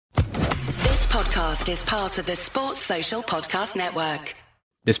podcast is part of the Sports Social Podcast Network.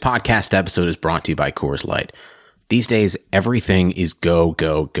 This podcast episode is brought to you by Coors Light. These days, everything is go,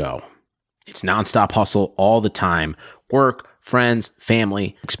 go, go. It's nonstop hustle all the time. Work, friends,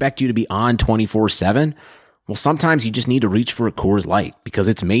 family expect you to be on 24/7. Well, sometimes you just need to reach for a Coors Light because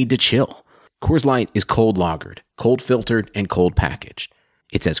it's made to chill. Coors Light is cold lagered, cold filtered, and cold packaged.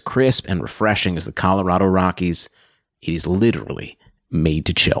 It's as crisp and refreshing as the Colorado Rockies. It is literally made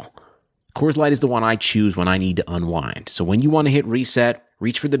to chill. Coors Light is the one I choose when I need to unwind. So when you want to hit reset,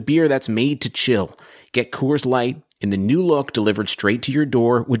 reach for the beer that's made to chill. Get Coors Light in the new look delivered straight to your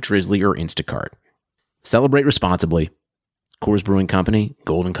door with Drizzly or Instacart. Celebrate responsibly. Coors Brewing Company,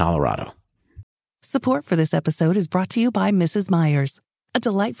 Golden, Colorado. Support for this episode is brought to you by Mrs. Meyer's. A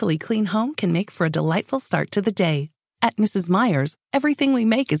delightfully clean home can make for a delightful start to the day. At Mrs. Meyer's, everything we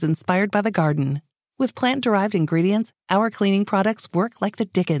make is inspired by the garden. With plant-derived ingredients, our cleaning products work like the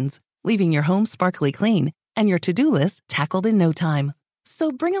dickens, leaving your home sparkly clean and your to-do list tackled in no time.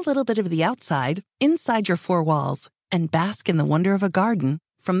 So bring a little bit of the outside inside your four walls and bask in the wonder of a garden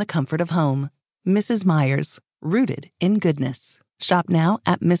from the comfort of home. Mrs. Meyer's, rooted in goodness. Shop now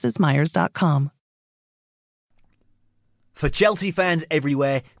at mrsmeyers.com. For Chelsea fans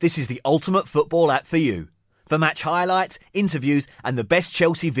everywhere, this is the ultimate football app for you. For match highlights, interviews, and the best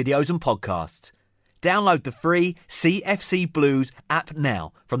Chelsea videos and podcasts. Download the free CFC Blues app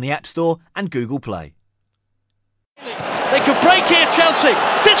now from the App Store and Google Play. They could break here, Chelsea.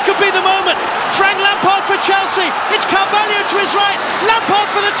 This could be the moment. Frank Lampard for Chelsea. It's Carvalho to his right.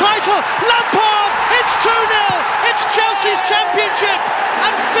 Lampard for the title. Lampard! It's 2-0. It's Chelsea's championship.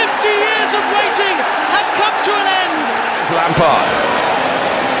 And 50 years of waiting have come to an end. It's Lampard.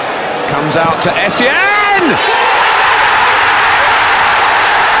 Comes out to Essien!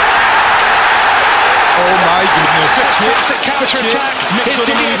 Oh my goodness. Classic counter-attack. Here's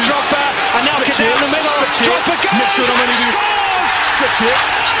Didier Drogba. And now get down the middle. Drogba goes. Scores! Stretch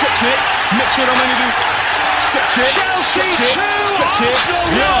it. Mix it on when you do. Stretch it. Chelsea 2, Arsenal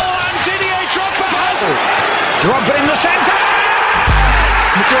 0, and Didier Drogba has Drogba in the centre!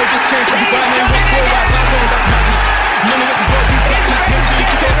 McCoy just came from the ground and went forward. Now going back madness. None of it can go. Make sure you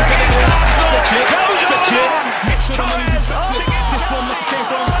get it. Stretch it. Make sure the money you drop it. This one must have came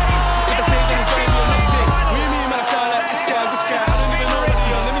from. If I say that it's going to be a little thing. What do you mean, man? I sound like this guy. Which guy? I don't even know what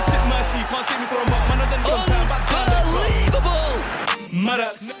he on. Let me sip my tea. Can't take me for a month. Man, I then jump down back. unbelievable.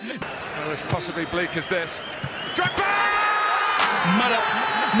 Madas. Well, as possibly bleak as this. Drogba! Madas.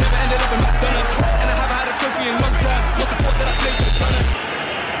 Never ended up in McDonald's. And I haven't had a trophy in a long time. Not the sport that I played for the Gunners.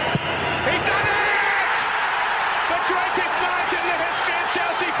 He done it! The greatest night in the history of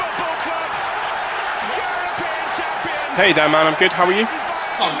Chelsea Football Club. European champions. Hey there, man. I'm good. How are you?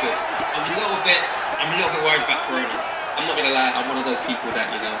 I'm good. I'm a little bit worried about Corona. I'm not gonna lie. I'm one of those people that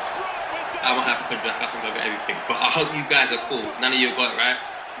I'm a happy country. I can go get everything. But I hope you guys are cool. None of you got it, right?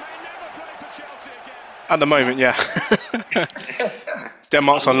 At the moment, yeah.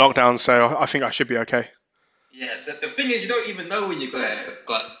 Denmark's on lockdown, so I think I should be okay. Yeah. The thing is, you don't even know when you got it.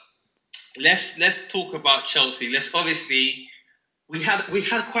 But let's talk about Chelsea. We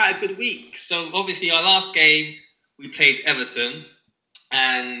had quite a good week. So obviously our last game we played Everton,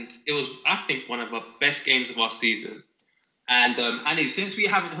 and it was, I think, one of our best games of our season. And Anu, since we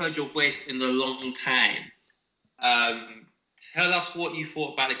haven't heard your voice in a long time, tell us what you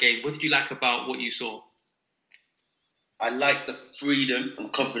thought about the game. What did you like about what you saw? I like the freedom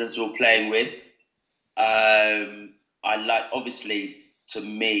and confidence we're playing with. I like, obviously, for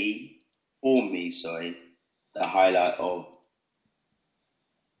me, the highlight of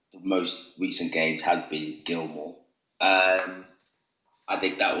the most recent games has been Gilmore. I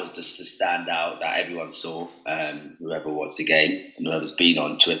think that was just the standout that everyone saw, whoever watched the game and whoever's been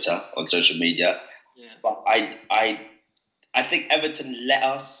on Twitter, on social media. Yeah. But I think Everton let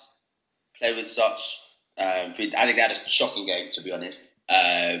us play with such. I think they had a shocking game, to be honest.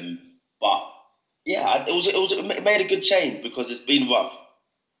 But yeah, it made a good change because it's been rough.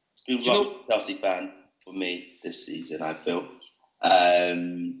 It's been rough, Chelsea fan for me this season, I feel.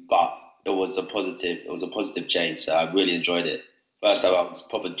 But it was a positive change, so I really enjoyed it. First time I was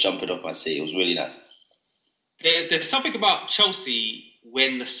probably jumping off my seat. It was really nice. There's something about Chelsea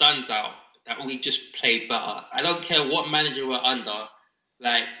when the sun's out that we just play better. I don't care what manager we're under.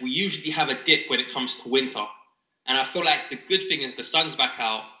 Like, we usually have a dip when it comes to winter. And I feel like the good thing is the sun's back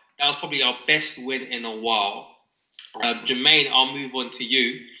out. That was probably our best win in a while. Jermaine, I'll move on to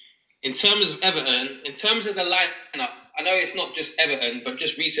you. in terms of Everton, in terms of the lineup, I know it's not just Everton, but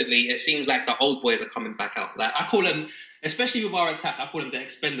just recently it seems like the old boys are coming back out. Like I call them, especially with our attack, I call them the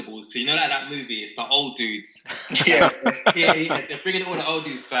Expendables. So you know, like that movie, it's the old dudes. Yeah, they're bringing all the old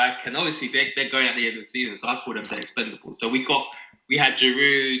dudes back, and obviously they're going at the end of the season. So I call them the Expendables. So we had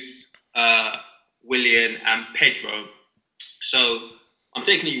Giroud, Willian, and Pedro. So I'm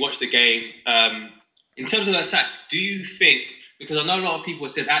taking it you watched the game. In terms of the attack, do you think? Because I know a lot of people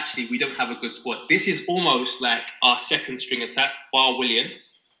have said, actually, we don't have a good squad. This is almost like our second string attack, bar William.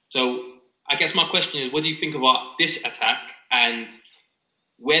 So I guess my question is, what do you think about this attack? And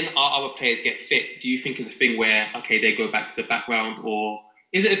when our other players get fit, do you think it's a thing where, okay, they go back to the background? Or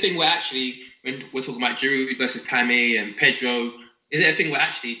is it a thing where actually, when we're talking about Giroud versus Tammy and Pedro, is it a thing where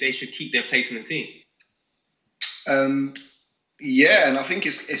actually they should keep their place in the team? Yeah, and I think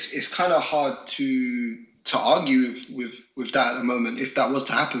it's kind of hard to argue with that at the moment if that was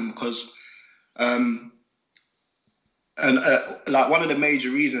to happen, because like one of the major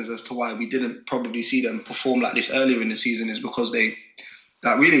reasons as to why we didn't probably see them perform like this earlier in the season is because they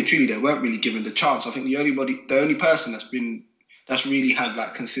really truly they weren't really given the chance. I think the only person that's really had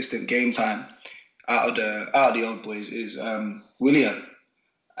like consistent game time out of the old boys is Willian.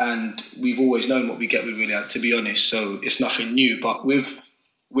 And we've always known what we get with Willian, to be honest, so it's nothing new. But with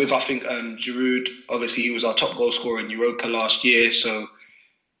I think Giroud, obviously he was our top goal scorer in Europa last year, so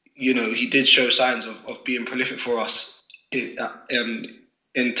you know he did show signs of being prolific for us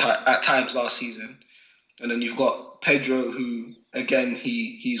at times last season. And then you've got Pedro, who again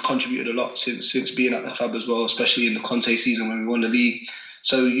he's contributed a lot since being at the club as well, especially in the Conte season when we won the league.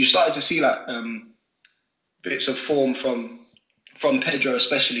 So you started to see like bits of form from Pedro,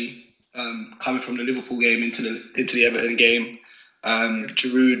 especially coming from the Liverpool game into the Everton game.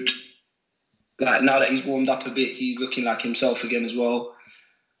 Giroud, like now that he's warmed up a bit, he's looking like himself again as well.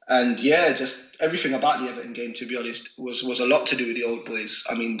 And yeah, just everything about the Everton game, to be honest, was a lot to do with the old boys.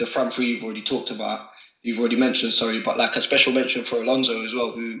 I mean, the front three you've already mentioned, but like a special mention for Alonso as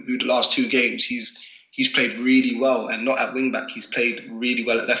well, who the last two games he's played really well, and not at wing back, he's played really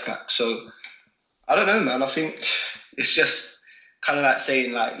well at left back. So I don't know, man. I think it's just kind of like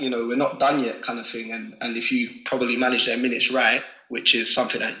saying, like, you know, we're not done yet kind of thing. And if you probably manage their minutes right, which is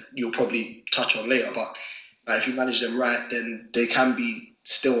something that you'll probably touch on later, but if you manage them right, then they can be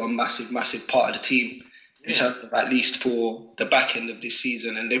still a massive, massive part of the team in terms of at least for the back end of this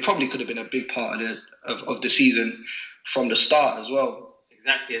season. And they probably could have been a big part of the season from the start as well.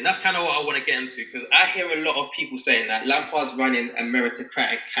 Exactly. And that's kind of what I want to get into, because I hear a lot of people saying that Lampard's running a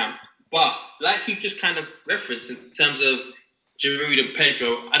meritocratic camp. But like you just kind of referenced in terms of Giroud and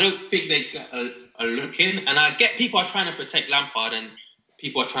Pedro, I don't think they are looking. And I get people are trying to protect Lampard, and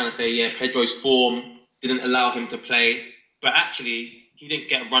people are trying to say, yeah, Pedro's form didn't allow him to play. But actually, he didn't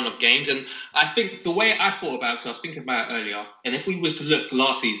get a run of games. And I think the way I thought about it, because I was thinking about it earlier, and if we was to look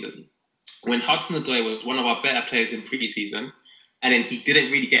last season, when Hudson-Odoi was one of our better players in pre-season, and then he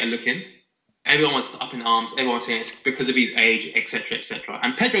didn't really get a look in, everyone was up in arms. Everyone was saying it's because of his age, etc., etc.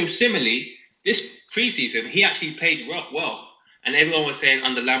 And Pedro, similarly, this pre-season, he actually played well. And everyone was saying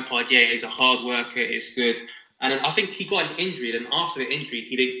under Lampard, yeah, he's a hard worker, it's good. And then I think he got an injury, and after the injury,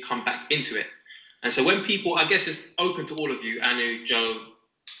 he didn't come back into it. And so when people, I guess it's open to all of you, Anu, Joe,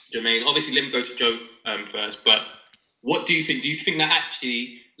 Jermaine, obviously let me go to Joe first, but what do you think? Do you think that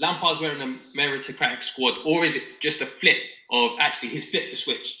actually Lampard's wearing a meritocratic squad, or is it just a flip of actually he's flipped the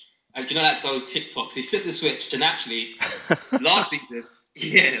switch? Do you know that those TikToks? He flipped the switch, and actually last season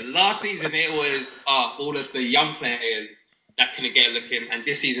it was all of the young players that couldn't get a look in, and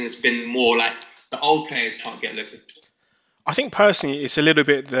this season it's been more like the old players can't get a look in. I think personally it's a little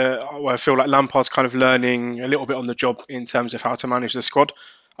bit I feel like Lampard's kind of learning a little bit on the job in terms of how to manage the squad.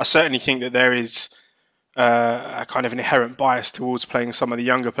 I certainly think that there is a kind of an inherent bias towards playing some of the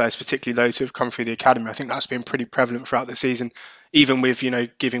younger players, particularly those who have come through the academy. I think that's been pretty prevalent throughout the season, even with,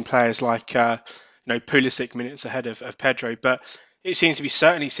 giving players like, Pulisic minutes ahead of Pedro. But it seems to be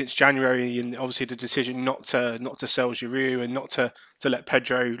certainly since January, and obviously the decision not to sell Giroud and not to let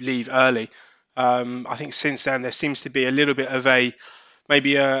Pedro leave early. I think since then there seems to be a little bit of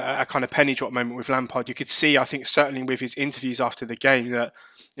maybe a kind of penny drop moment with Lampard. You could see, I think, certainly with his interviews after the game that,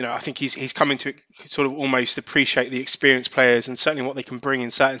 I think he's coming to sort of almost appreciate the experienced players and certainly what they can bring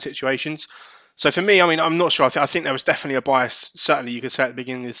in certain situations. So for me, I mean, I'm not sure. I think there was definitely a bias, certainly you could say at the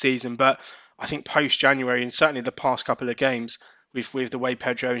beginning of the season, but I think post-January and certainly the past couple of games, with the way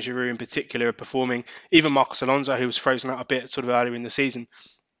Pedro and Giroud in particular are performing, even Marcos Alonso, who was frozen out a bit sort of earlier in the season,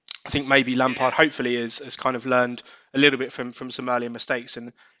 I think maybe Lampard hopefully has kind of learned a little bit from some earlier mistakes,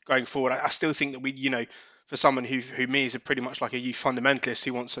 and going forward, I still think that for someone who me is pretty much like a youth fundamentalist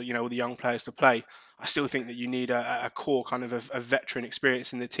who wants all the young players to play, I still think that you need a core kind of a veteran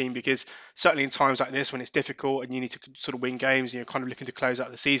experience in the team, because certainly in times like this when it's difficult and you need to sort of win games and you're kind of looking to close out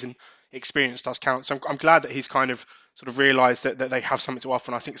the season, experience does count. So I'm glad that he's kind of sort of realised that they have something to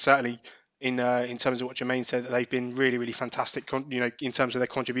offer, and I think certainly in terms of what Jermaine said, that they've been really, really fantastic, in terms of their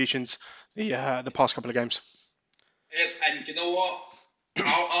contributions the past couple of games. And you know what?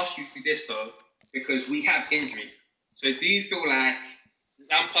 I'll ask you this though, because we have injuries. So do you feel like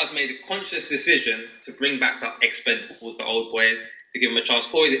Lampard's made a conscious decision to bring back the Expendables, the old boys, to give him a chance,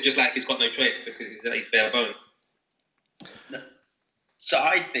 or is it just like he's got no choice because he's bare bones? No. So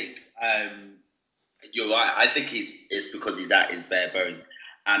I think you're right. I think it's because he's at his bare bones,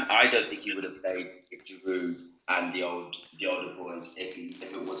 and I don't think he would have played if Giroud and the older boys if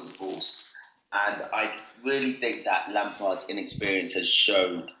it wasn't forced. And I really think that Lampard's inexperience has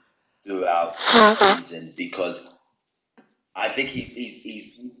shown throughout the season, because I think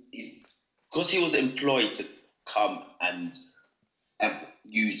he's because he was employed to come and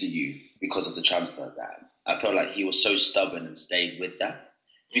use the youth because of the transfer ban. I felt like he was so stubborn and stayed with that.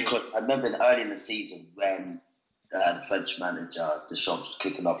 Because I remember early in the season when the French manager Deschamps was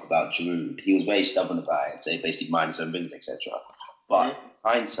kicking off about Giroud, he was very stubborn about it, saying basically mind his own business, etc. But in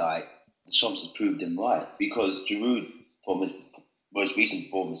hindsight, Deschamps has proved him right, because Giroud, from his most recent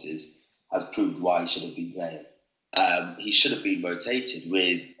performances, has proved why he should have been playing. He should have been rotated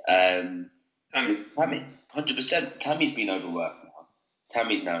with Tammy. 100%. Tammy's been overworked now.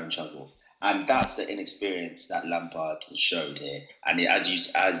 Tammy's now in trouble. And that's the inexperience that Lampard has showed here. And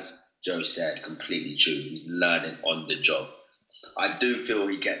as Joe said, completely true. He's learning on the job. I do feel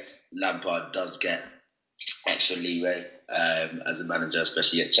Lampard does get extra leeway as a manager,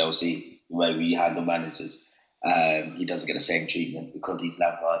 especially at Chelsea, the way we handle managers. He doesn't get the same treatment because he's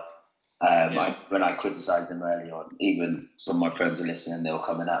Lampard. When I criticised him early on, even some of my friends were listening, they were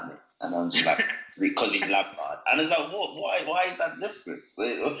coming at me. And I was just like, because he's Lampard. And it's like, what? Why is that difference?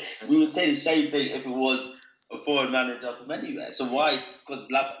 We would say the same thing if it was a foreign manager from anywhere. So why? Because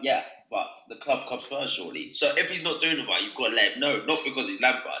Lampard, yeah, but the club comes first, surely. So if he's not doing it right, you've got to let him know, not because he's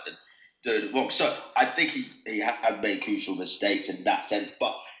Lampard and doing it wrong. So I think he has made crucial mistakes in that sense,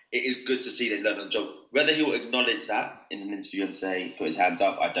 but it is good to see that he's learning on the job. Whether he'll acknowledge that in an interview and say, put his hands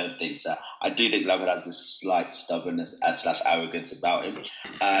up, I don't think so. I do think Lampard has this slight stubbornness / arrogance about him.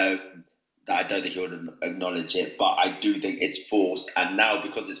 That I don't think he would acknowledge it, but I do think it's forced. And now,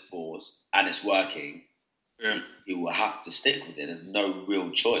 because it's forced and it's working, he will have to stick with it. There's no real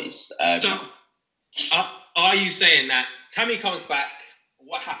choice. So, are you saying that Tammy comes back,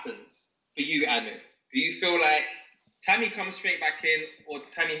 what happens for you, Anu? Do you feel like Tammy comes straight back in, or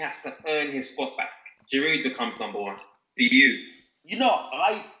Tammy has to earn his spot back? Giroud becomes number one. Do you?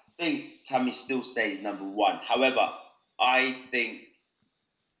 I think Tammy still stays number one. However, I think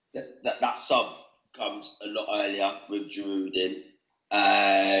that sub comes a lot earlier with Giroud in.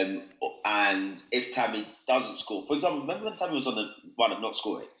 And if Tammy doesn't score, for example, remember when Tammy was on the one of not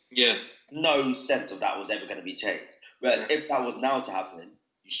scoring? Yeah. No sense of that was ever going to be changed. Whereas if that was now to happen,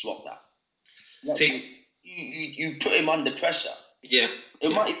 you swap that. See, you put him under pressure. Yeah.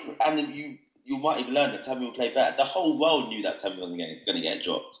 And then you might even learn that Tammy will play better. The whole world knew that Tammy wasn't going to get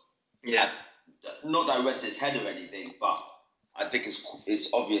dropped. Yeah. And not that it went to his head or anything, but I think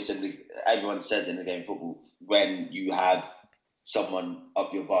it's obvious, and everyone says in the game of football, when you have someone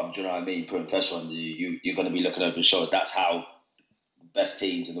up your bum, do you know what I mean, putting pressure on you, you're going to be looking over your shoulder. That's how the best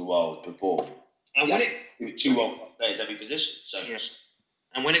teams in the world perform. And two World Cup players every position. So. Yeah.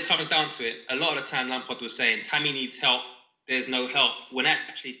 And when it comes down to it, a lot of the time Lampard was saying, Tammy needs help, there's no help. When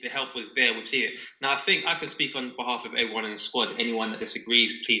actually the help was there, we've seen it. Now, I think I can speak on behalf of everyone in the squad. Anyone that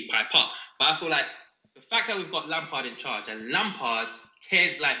disagrees, please pipe up. But I feel like the fact that we've got Lampard in charge, and Lampard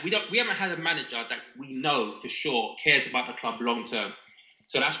cares, like we haven't had a manager that we know for sure cares about the club long term.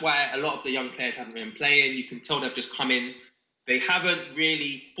 So that's why a lot of the young players haven't been playing. You can tell they've just come in. They haven't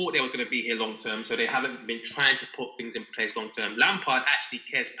really thought they were going to be here long term, so they haven't been trying to put things in place long term. Lampard actually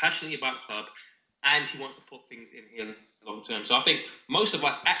cares passionately about the club, and he wants to put things in here long term. So I think most of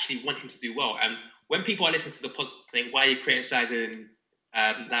us actually want him to do well. And when people are listening to the pod saying, why are you criticising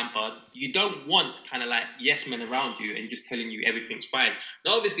Lampard, you don't want kind of like yes men around you and just telling you everything's fine.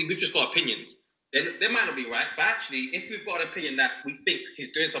 Now, obviously, we've just got opinions. They might not be right, but actually, if we've got an opinion that we think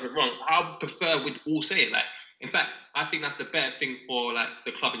he's doing something wrong, I would prefer we'd all say it. Like, in fact, I think that's the better thing for like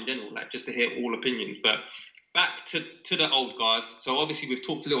the club in general, like just to hear all opinions. But back to the old guards. So obviously, we've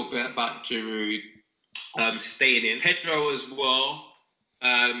talked a little bit about Giroud staying in, Pedro as well.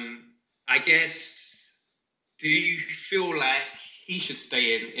 I guess, do you feel like he should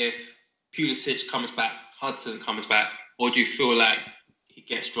stay in if Pulisic comes back Hudson comes back, or do you feel like he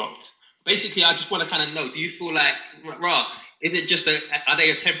gets dropped? Basically, I just want to kind of know, do you feel like, is it just are they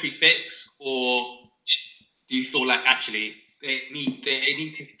a temporary fix, or do you feel like actually they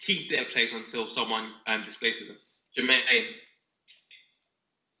need to keep their place until someone displaces them? Jermaine?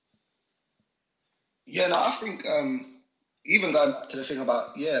 Yeah, no, I think even going back to the thing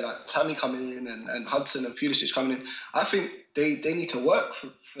about like Tammy coming in and Hudson and Pulisic coming in, I think they need to work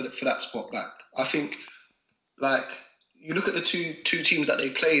for that spot back. I think like you look at the two teams that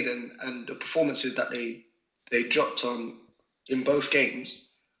they played and the performances that they dropped on in both games.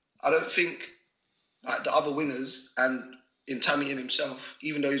 I don't think like the other winners and in Tammy in himself,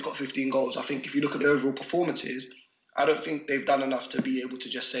 even though he's got 15 goals, I think if you look at the overall performances, I don't think they've done enough to be able to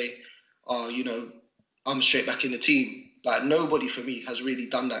just say, I'm straight back in the team. Like nobody for me has really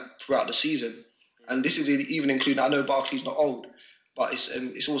done that throughout the season. And this is even including, I know Barkley's not old, but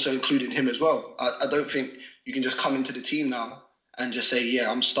it's also including him as well. I don't think you can just come into the team now and just say,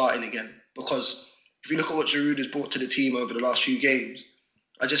 yeah, I'm starting again. Because if you look at what Giroud has brought to the team over the last few games,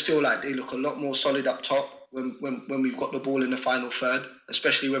 I just feel like they look a lot more solid up top when we've got the ball in the final third,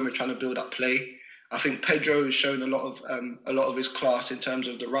 especially when we're trying to build up play. I think Pedro has shown a lot of his class in terms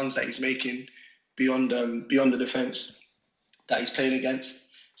of the runs that he's making beyond the defence that he's playing against.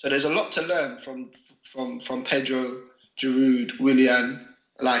 So there's a lot to learn from Pedro, Giroud, Willian,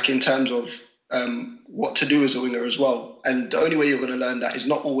 like in terms of what to do as a winger as well. And the only way you're going to learn that is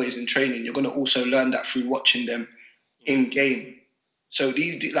not always in training. You're going to also learn that through watching them in game. So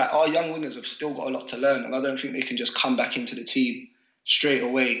these like our young wingers have still got a lot to learn, and I don't think they can just come back into the team straight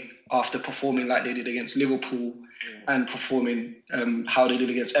away after performing like they did against Liverpool and performing how they did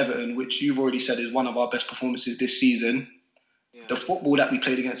against Everton, which you've already said is one of our best performances this season. Yeah. The football that we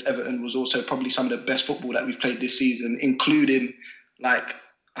played against Everton was also probably some of the best football that we've played this season, including like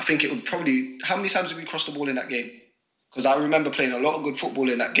I think it would probably how many times did we cross the ball in that game? Because I remember playing a lot of good football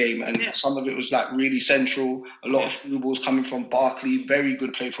in that game, and some of it was like really central. A lot of through balls coming from Barkley, very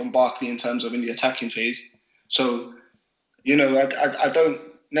good play from Barkley in terms of in the attacking phase. So, I don't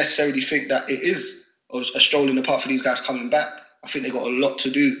necessarily think that it is a stroll in the park for these guys coming back. I think they got a lot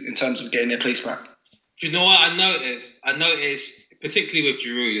to do in terms of getting their place back. Do you know what I noticed? I noticed particularly with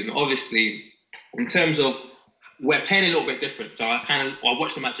Giroud, and obviously in terms of we're playing a little bit different. So I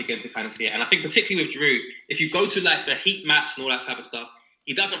watched the match again to kind of see it. And I think particularly with Giroud, if you go to like the heat maps and all that type of stuff,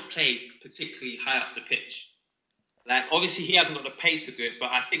 he doesn't play particularly high up the pitch. Like obviously he hasn't got the pace to do it, but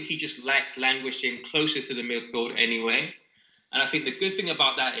I think he just likes languishing closer to the midfield anyway. And I think the good thing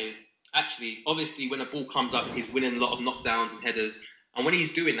about that is actually, obviously when a ball comes up, he's winning a lot of knockdowns and headers. And when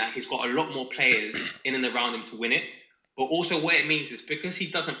he's doing that, he's got a lot more players in and around him to win it. But also what it means is because he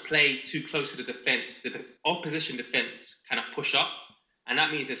doesn't play too close to the defence, the opposition defence kind of push up. And that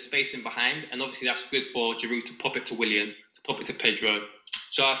means there's space in behind. And obviously that's good for Giroud to pop it to Willian, to pop it to Pedro.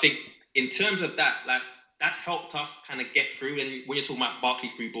 So I think in terms of that, like that's helped us kind of get through. And when you're talking about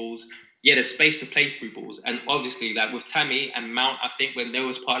Barkley through balls, there's space to play through balls. And obviously like with Tammy and Mount, I think when they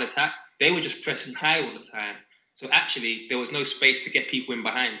was part of the attack, they were just pressing high all the time. So actually there was no space to get people in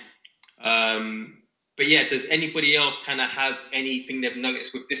behind. But yeah, does anybody else kind of have anything they've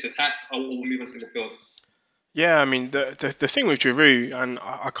noticed with this attack, or we'll move on to the field? Yeah, I mean, the thing with Giroud, and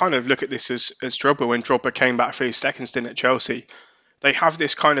I kind of look at this as Drogba, when Drogba came back for his second stint at Chelsea, they have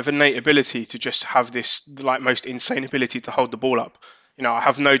this kind of innate ability to just have this like most insane ability to hold the ball up. I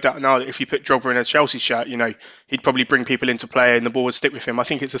have no doubt now that if you put Drogba in a Chelsea shirt, he'd probably bring people into play and the ball would stick with him. I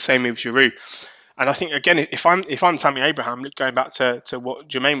think it's the same with Giroud. And I think, again, if I'm Tammy Abraham, going back to what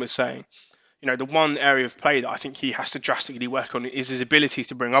Jermaine was saying, the one area of play that I think he has to drastically work on is his ability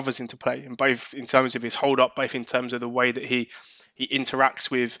to bring others into play, and both in terms of his hold up, both in terms of the way that he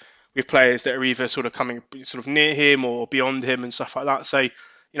interacts with players that are either sort of coming sort of near him or beyond him and stuff like that. So,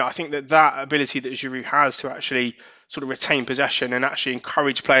 I think that ability that Giroud has to actually sort of retain possession and actually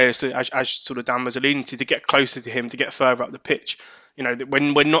encourage players to, as sort of Dan was alluding to get closer to him, to get further up the pitch.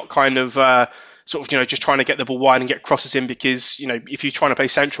 When we're not kind of just trying to get the ball wide and get crosses in, because if you're trying to play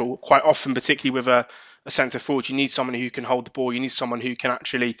central, quite often, particularly with a centre forward, you need someone who can hold the ball. You need someone who can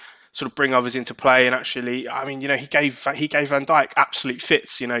actually sort of bring others into play. And actually, I mean, he gave Van Dijk absolute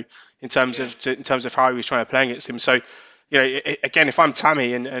fits, in terms of how he was trying to play against him. So, again, if I'm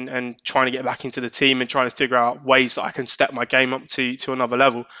Tammy and trying to get back into the team and trying to figure out ways that I can step my game up to another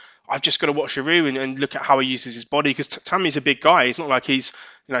level, I've just got to watch Giroud and look at how he uses his body, because Tammy's a big guy. He's not like he's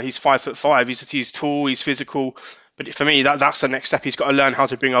 5'5". He's tall, he's physical. But for me, that's the next step. He's got to learn how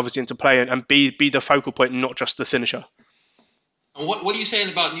to bring others into play and be the focal point, not just the finisher. And what are you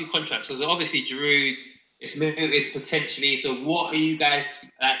saying about new contracts? Because obviously Giroud is moved potentially. So what are you guys,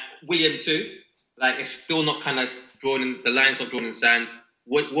 William too? Like, it's still not kind of drawn in, the line's not drawn in sand.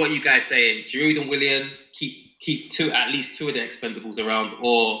 What are you guys saying? Giroud and Willian, keep at least two of the Expendables around,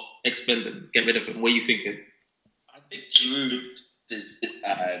 or expend them, get rid of them? What are you thinking? I think Giroud is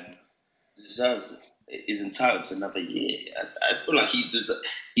entitled to another year. I feel like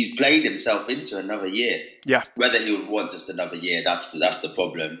he's played himself into another year. Yeah. Whether he would want just another year, that's the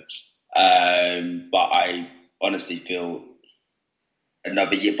problem. But I honestly feel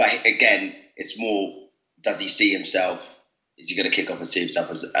another year. But again, it's more, does he see himself? Is he going to kick off and see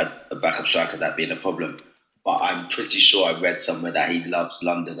himself as a backup striker? That being a problem. But I'm pretty sure I read somewhere that he loves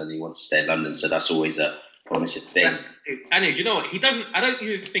London and he wants to stay in London. So that's always a promising thing. And you know what? He doesn't. I don't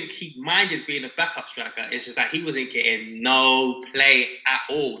even think he minded being a backup striker. It's just that he wasn't getting no play at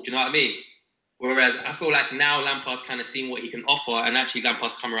all. Do you know what I mean? Whereas I feel like now Lampard's kind of seen what he can offer, and actually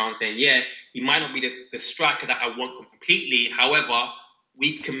Lampard's come around saying, yeah, he might not be the striker that I want completely. However,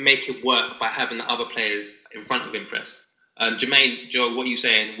 we can make it work by having the other players in front of him press. Jermaine, Joe, what are you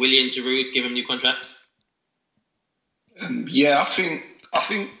saying? Willian, Giroud, give him new contracts? I think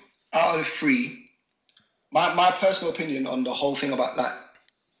out of the three, my personal opinion on the whole thing about like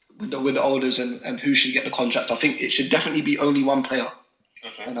with the olders and who should get the contract, I think it should definitely be only one player.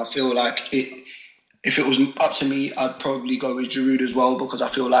 Okay. And I feel like if it was up to me, I'd probably go with Giroud as well, because I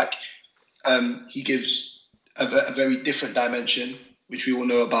feel like he gives a very different dimension, which we all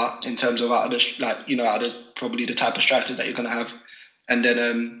know about in terms of probably the type of strikers that you're going to have. And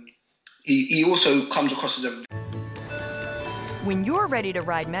then he also comes across as a... When you're ready to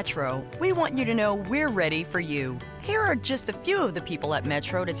ride Metro, we want you to know we're ready for you. Here are just a few of the people at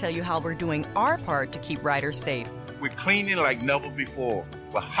Metro to tell you how we're doing our part to keep riders safe. We're cleaning like never before,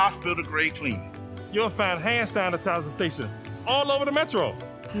 with hospital-grade cleaning. You'll find hand sanitizer stations all over the Metro.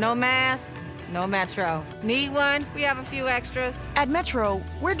 No mask, no Metro. Need one? We have a few extras. At Metro,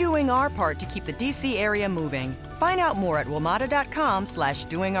 we're doing our part to keep the D.C. area moving. Find out more at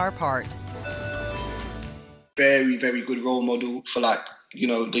WMATA.com/doingourpart. Very, very good role model for the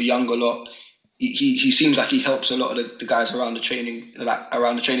younger lot. He seems like he helps a lot of the guys around the training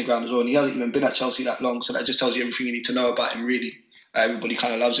ground as well. And he hasn't even been at Chelsea that long, so that just tells you everything you need to know about him, really. Everybody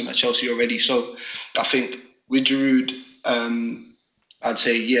kind of loves him at Chelsea already. So I think with Giroud, I'd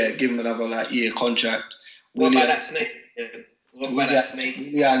say, give him another year contract. What about that snake?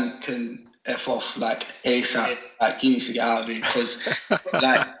 Willian can F off ASAP. He needs to get out of it, because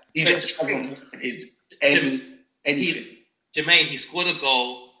he just hasn't anything. Jermaine, he scored a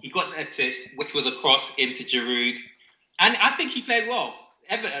goal. He got an assist, which was a cross into Giroud. And I think he played well.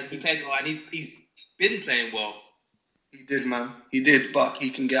 Everton, he played well, and he's been playing well. He did, man. He did, but he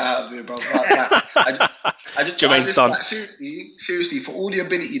can get out of here, bro. Jermaine's done. Seriously, for all the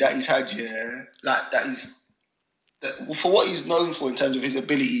ability that he's had, for what he's known for in terms of his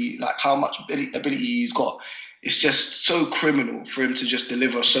ability, how much ability he's got, it's just so criminal for him to just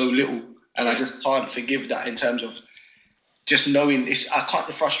deliver so little. And I just can't forgive that in terms of just knowing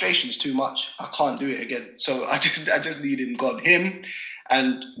the frustration's too much. I can't do it again. So I just need him gone. Him,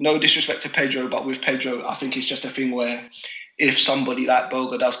 and no disrespect to Pedro, but with Pedro, I think it's just a thing where if somebody like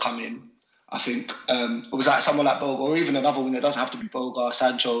Boga does come in, I think someone like Boga, or even another winger, doesn't have to be Boga,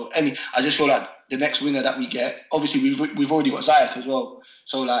 Sancho, I just feel like the next winger that we get, obviously we've already got Ziyech as well.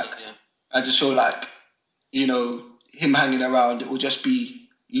 So I just feel like, him hanging around, it will just be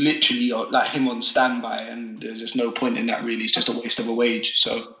literally him on standby, and there's just no point in that, really. It's just a waste of a wage.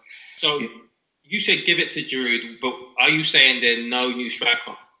 So you said give it to Giroud, but are you saying then no new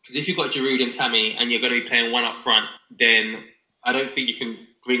striker? Because if you've got Giroud and Tammy and you're going to be playing one up front, then I don't think you can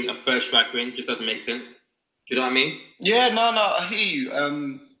bring a third striker in. It just doesn't make sense. Do you know what I mean? Yeah, no, I hear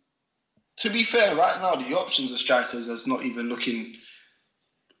you. To be fair, right now the options of strikers is not even looking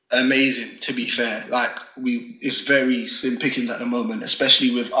amazing, to be fair. It's very slim pickings at the moment,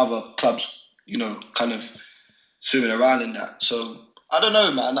 especially with other clubs, kind of swimming around in that. So I don't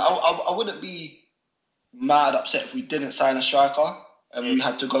know, man. I wouldn't be mad upset if we didn't sign a striker and we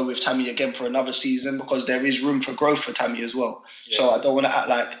had to go with Tammy again for another season, because there is room for growth for Tammy as well. Yeah. So I don't want to act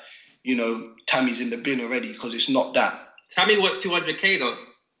like, Tammy's in the bin already, because it's not that. Tammy wants 200k though.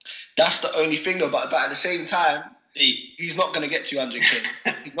 That's the only thing though, but at the same time, he's not going to get 200k.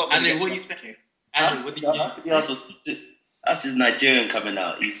 He's not going to get 200k. That's his Nigerian coming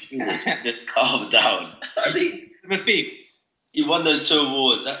out. He's just calm down. He won those 2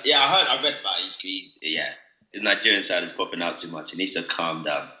 awards. I read about his Nigerian side is popping out too much. He needs to calm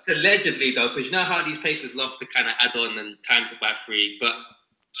down. Allegedly, though, because you know how these papers love to kind of add on and times it by 3. But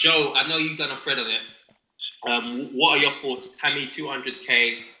Joe, I know you've done a thread on it. What are your thoughts? Tammy,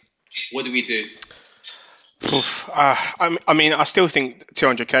 200k. What do we do? I mean, I still think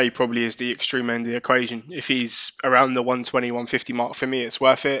 200k probably is the extreme end of the equation. If he's around the 120, 150 mark, for me, it's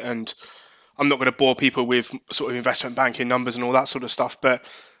worth it. And I'm not going to bore people with sort of investment banking numbers and all that sort of stuff, but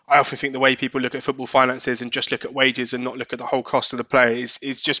I often think the way people look at football finances and just look at wages and not look at the whole cost of the player is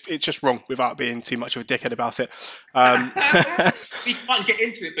it's just wrong without being too much of a dickhead about it. We can't get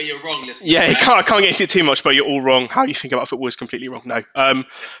into it, but you're wrong, listeners. Yeah, I can't get into it too much, but you're all wrong. How you think about football is completely wrong. No.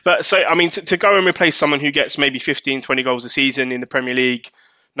 But so, I mean, to go and replace someone who gets maybe 15, 20 goals a season in the Premier League,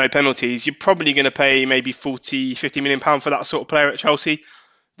 no penalties, you're probably going to pay maybe 40, 50 million pound for that sort of player at Chelsea.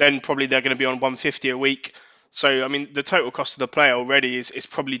 Then probably they're going to be on 150 a week. So, I mean, the total cost of the player already is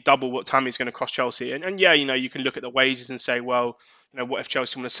probably double what Tammy's going to cost Chelsea. And yeah, you can look at the wages and say, well, what if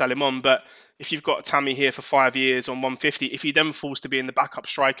Chelsea want to sell him on? But if you've got Tammy here for 5 years on 150, if he then falls to being the backup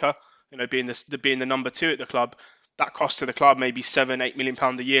striker, being the number 2 at the club, that costs to the club maybe £7-8 million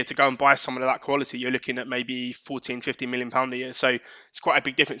a year. To go and buy someone of that quality, you're looking at maybe £14-15 million a year. So it's quite a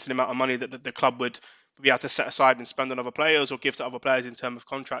big difference in the amount of money that the club would be able to set aside and spend on other players or give to other players in terms of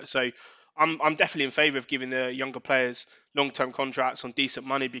contracts. So I'm definitely in favour of giving the younger players long-term contracts on decent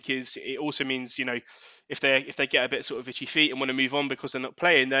money, because it also means, if they get a bit sort of itchy feet and want to move on because they're not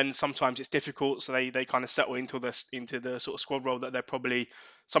playing, then sometimes it's difficult. So they kind of settle into the sort of squad role that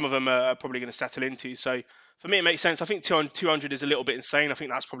some of them are probably going to settle into. So for me, it makes sense. I think 200 is a little bit insane. I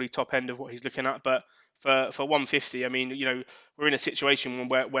think that's probably top end of what he's looking at. But for 150, I mean, we're in a situation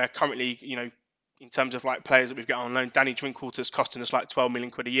where currently, in terms of like players that we've got on loan, Danny Drinkwater's costing us like 12 million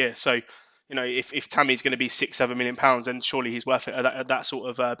quid a year. So, if Tammy's going to be £6-7 million, then surely he's worth it at that sort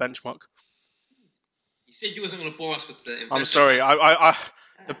of benchmark. You said you wasn't going to bore us with the investment. I'm sorry.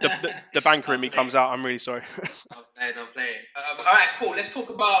 The banker in me comes out. I'm really sorry. I'm playing. All right, cool.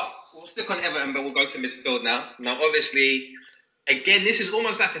 We'll stick on Everton, but we'll go to midfield now. Now, obviously, again, this is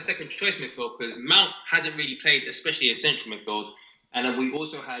almost like a second choice midfield, because Mount hasn't really played, especially in central midfield. And then we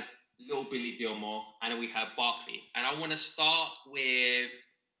also had Little Billy Gilmore, and then we have Barkley. And I want to start with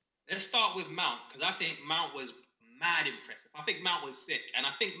Mount, because I think Mount was mad impressive. I think Mount was sick, and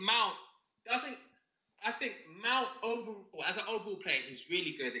I think Mount overall, as an overall player, he's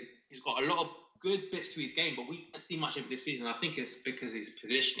really good. He's got a lot of good bits to his game, but we don't see much of it this season. I think it's because he's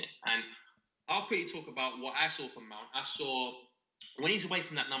positioning. And I'll quickly talk about what I saw from Mount. I saw when he's away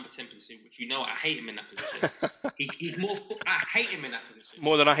from that number 10 position, which I hate him in that position. I hate him in that position.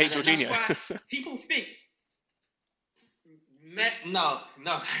 More than I hate Jorginho. That's why people think. No.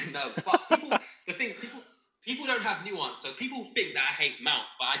 But people don't have nuance. So people think that I hate Mount,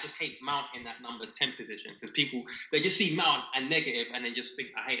 but I just hate Mount in that number 10 position, because they just see Mount and negative and then just think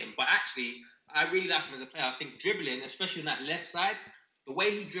I hate him. But actually, I really like him as a player. I think dribbling, especially on that left side, the way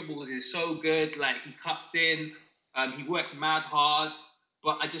he dribbles is so good. Like, he cuts in, he works mad hard.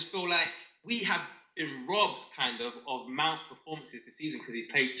 But I just feel like we have been robbed kind of Mount's performances this season, because he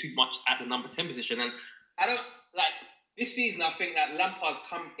played too much at the number 10 position. And I don't like this season. I think that Lampard's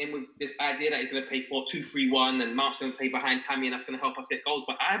come in with this idea that he's going to play 4-2-3-1 and Mount's going to play behind Tammy, and that's going to help us get goals.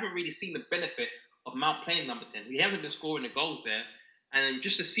 But I haven't really seen the benefit of Mount playing number 10. He hasn't been scoring the goals there. And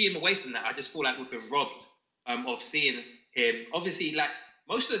just to see him away from that, I just feel like we've been robbed of seeing him. Obviously, like,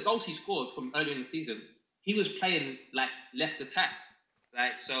 most of the goals he scored from earlier in the season, he was playing like left attack.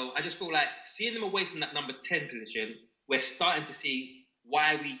 Like, so I just feel like seeing him away from that number 10 position, we're starting to see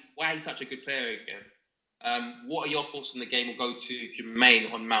why he's such a good player again. What are your thoughts on the game? We'll go to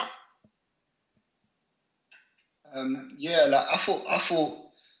Jermaine on Mount. I thought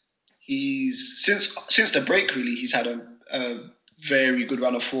he's since the break, really, he's had a very good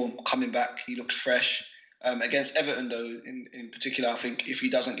run of form coming back. He looked fresh. Against Everton, though, in particular, I think if he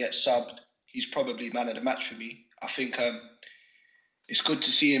doesn't get subbed, he's probably man of the match for me. I think it's good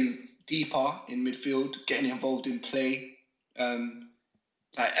to see him deeper in midfield, getting involved in play.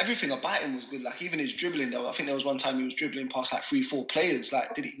 Like, everything about him was good. Like, even his dribbling, though. I think there was one time he was dribbling past like 3-4 players.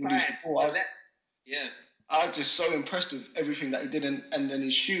 Like, did he lose the ball? I was just so impressed with everything that he did, and then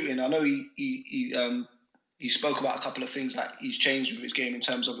his shooting. I know he spoke about a couple of things that he's changed with his game in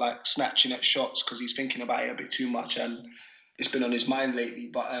terms of like snatching at shots, because he's thinking about it a bit too much and it's been on his mind lately.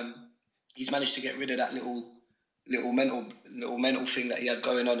 But he's managed to get rid of that little mental thing that he had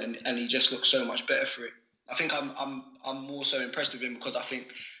going on, and he just looks so much better for it. I think I'm more so impressed with him because I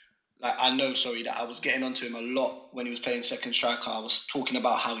think, like, that I was getting onto him a lot when he was playing second striker. I was talking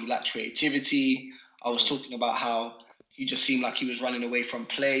about how he lacked creativity. I was talking about how he just seemed like he was running away from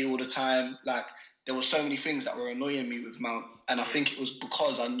play all the time. Like, there were so many things that were annoying me with Mount, and I think it was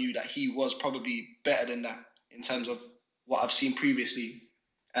because I knew that he was probably better than that in terms of what I've seen previously,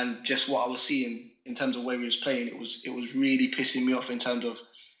 and just what I was seeing in terms of where he was playing. It was really pissing me off in terms of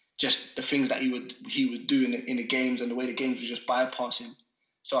just the things that he would do in the games and the way the games was just bypassing.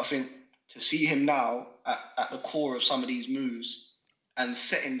 So I think to see him now at the core of some of these moves and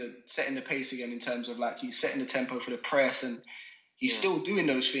setting the pace again in terms of like he's setting the tempo for the press and he's still doing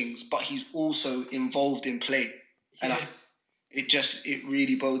those things, but he's also involved in play. And it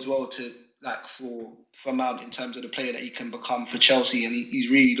really bodes well to like for Mount in terms of the player that he can become for Chelsea, and he's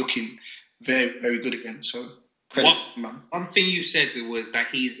really looking very, very good again. So credit to him, man. One thing you said was that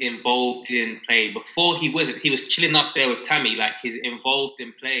he's involved in play. Before he wasn't. He was chilling up there with Tammy, like he's involved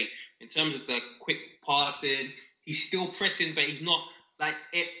in play. In terms of the quick passing, he's still pressing, but he's not like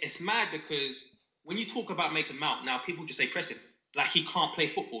it's mad because when you talk about Mason Mount, now people just say pressing. Like he can't play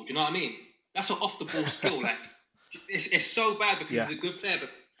football. Do you know what I mean? That's an off the ball skill. Like it's so bad because he's a good player, but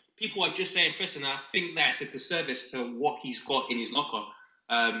people are just saying pressing. And I think that's a disservice to what he's got in his locker.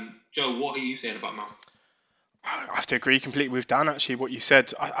 Joe, what are you saying about Mount? I have to agree completely with Dan. Actually, what you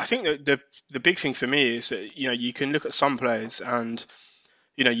said. I think that the big thing for me is that you can look at some players and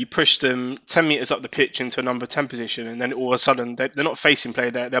you push them 10 metres up the pitch into a number 10 position, and then all of a sudden they're not facing play,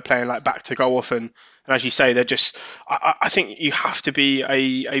 they're playing like back to goal often. And as you say, they're just, I think you have to be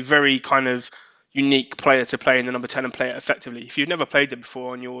a very kind of unique player to play in the number 10 and play it effectively. If you've never played it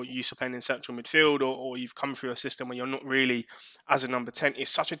before and you're used to playing in central midfield or you've come through a system where you're not really as a number 10,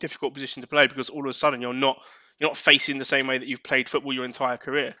 it's such a difficult position to play because all of a sudden you're not facing the same way that you've played football your entire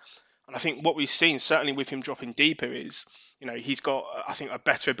career. And I think what we've seen, certainly with him dropping deeper, is he's got, I think, a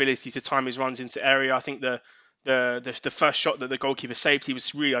better ability to time his runs into area. I think the first shot that the goalkeeper saved, he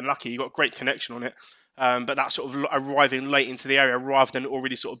was really unlucky. He got great connection on it, but that sort of arriving late into the area rather than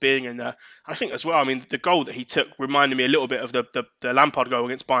already sort of being in there. I think as well, I mean, the goal that he took reminded me a little bit of the Lampard goal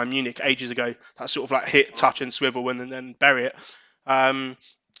against Bayern Munich ages ago. That sort of like hit, touch, and swivel and then bury it.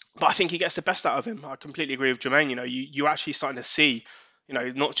 But I think he gets the best out of him. I completely agree with Jermaine. You actually starting to see.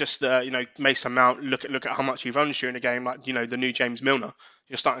 Not just the, Mason Mount, look at how much he runs during a game, like, the new James Milner.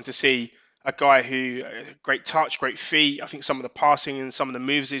 You're starting to see a guy who, great touch, great feet. I think some of the passing and some of the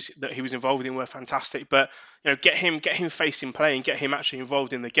moves that he was involved in were fantastic. But, get him facing play and get him actually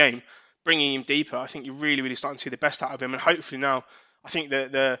involved in the game, bringing him deeper. I think you're really, really starting to see the best out of him. And hopefully now, I think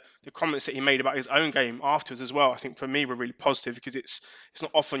the comments that he made about his own game afterwards as well, I think for me were really positive because it's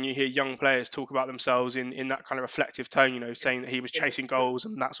not often you hear young players talk about themselves in that kind of reflective tone, saying that he was chasing goals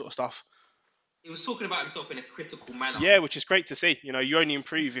and that sort of stuff. He was talking about himself in a critical manner. Yeah, which is great to see. You only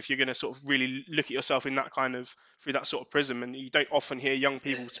improve if you're going to sort of really look at yourself in that kind of, through that sort of prism, and you don't often hear young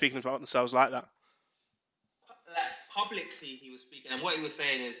people speaking about themselves like that. Like publicly, he was speaking, and what he was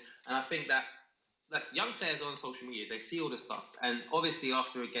saying is, and I think that like young players on social media, they see all this stuff, and obviously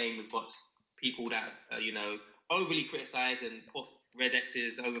after a game, we've got people that overly criticize and put red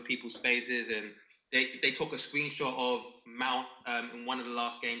X's over people's faces, and they took a screenshot of Mount in one of the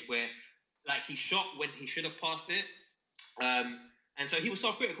last games where like he shot when he should have passed it, and so he was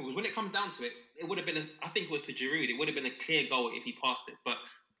self-critical because when it comes down to it, it would have been I think it was to Giroud, it would have been a clear goal if he passed it. But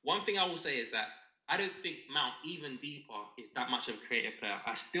one thing I will say is that I don't think Mount, even deeper, is that much of a creative player.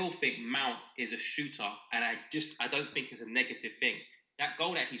 I still think Mount is a shooter, and I don't think it's a negative thing. That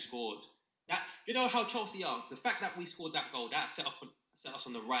goal that he scored, that how Chelsea are. The fact that we scored that goal, that set us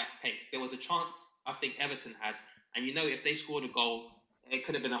on the right pace. There was a chance I think Everton had, and if they scored a goal, it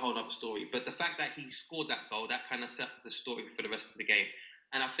could have been a whole other story. But the fact that he scored that goal, that kind of set the story for the rest of the game.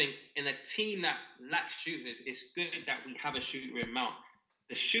 And I think in a team that lacks shooters, it's good that we have a shooter in Mount.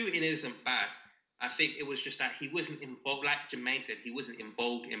 The shooting isn't bad. I think it was just that he wasn't involved, like Jermaine said, he wasn't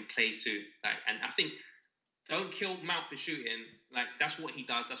involved in play too. And I think don't kill Mount for shooting. Like that's what he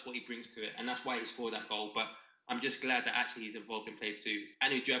does, that's what he brings to it, and that's why he scored that goal. But I'm just glad that actually he's involved in play too.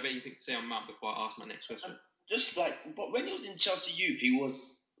 Anu, do you have anything to say on Mount before I ask my next question? Just like, but when he was in Chelsea youth, he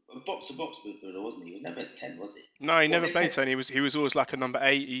was a box-to-box midfielder, wasn't he? He was never a 10, was he? No, he never played 10. He was always like a number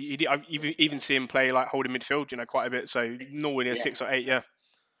 8. I even see him play like holding midfield, quite a bit. So normally a 6 or 8, yeah.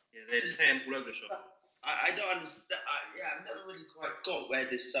 Yeah, they're just saying all over the shop. I don't understand. I've never really quite got where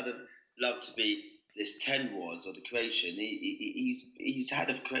this sudden love to be this 10 was, or the creation. He's had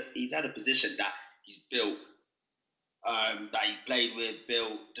a position that he's built, that he's played with,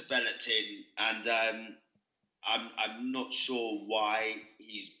 built, developed in, and I'm not sure why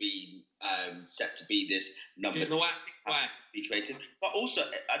he's been set to be this number. Why? Be creative, but also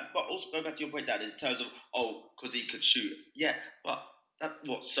going back to your point, Dad, in terms of because he could shoot. Yeah, but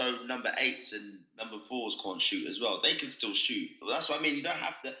so number 8s and number 4s can't shoot as well. They can still shoot. That's what I mean. You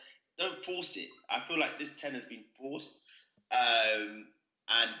don't force it. I feel like this 10 has been forced, and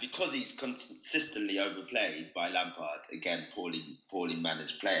because he's consistently overplayed by Lampard, again, poorly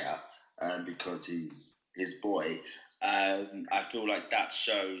managed player, because he's his boy. I feel like that's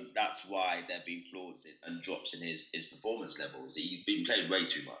why there have been flaws and drops in his performance levels. He's been played way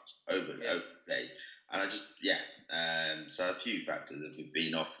too much, overplayed. And I just, so a few factors have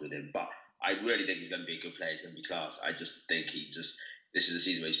been off with him. But I really think he's going to be a good player. He's going to be class. I just think this is a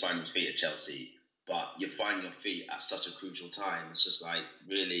season where he's finding his feet at Chelsea. But you're finding your feet at such a crucial time. It's just like,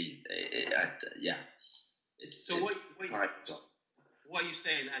 really, what are you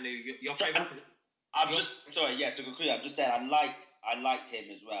saying, Anu? Your favourite? To conclude, I'm just saying I liked him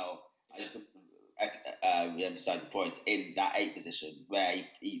as well. I just re-emphasise the point in that 8 position where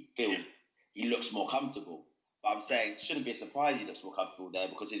he feels he looks more comfortable. But I'm saying shouldn't be a surprise he looks more comfortable there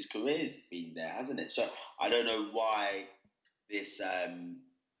because his career's been there, hasn't it? So I don't know why this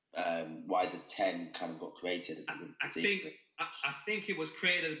why the 10 kind of got created. I think it was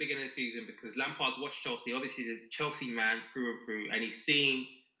created at the beginning of the season because Lampard's watched Chelsea. Obviously, he's a Chelsea man through and through, and he's seen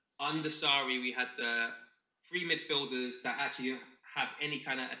under Sarri we had the 3 midfielders that actually have any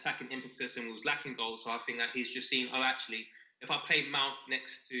kind of attacking impetus and was lacking goals. So I think that he's just seen, actually, if I play Mount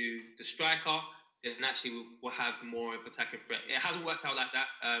next to the striker, then actually we'll have more of attacking threat. It hasn't worked out like that,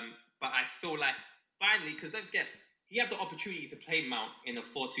 but I feel like finally, because don't forget, he had the opportunity to play Mount in a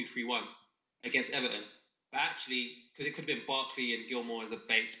 4-2-3-1 against Everton. But actually, because it could have been Barkley and Gilmour as a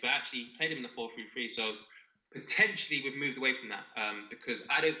base, but actually he played him in the 4-3-3. So potentially we've moved away from that because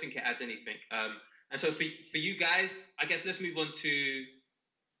I don't think it adds anything. And so for you guys, I guess let's move on to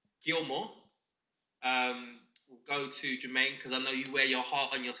Gilmour. We'll go to Jermaine because I know you wear your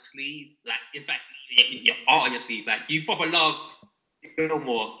heart on your sleeve. Like, in fact, your heart on your sleeve. Like, you proper love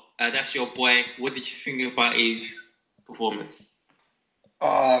Gilmour. That's your boy. What did you think about his performance?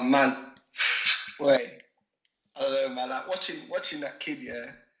 Oh man, wait. I don't know, man. Like watching that kid,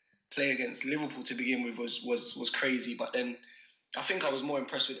 play against Liverpool to begin with was crazy. But then I think I was more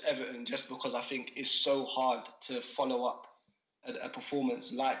impressed with Everton just because I think it's so hard to follow up a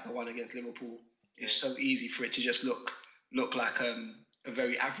performance like the one against Liverpool. It's so easy for it to just look like a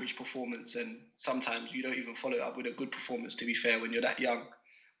very average performance, and sometimes you don't even follow it up with a good performance. To be fair, when you're that young,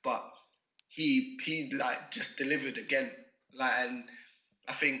 but he like just delivered again. Like, and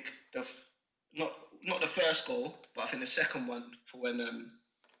I think not the first goal, but I think the second one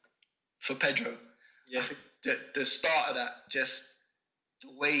for Pedro. Yeah. I think the start of that, just the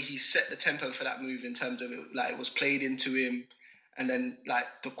way he set the tempo for that move in terms of it, like it was played into him, and then like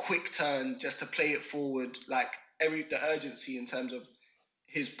the quick turn just to play it forward, like the urgency in terms of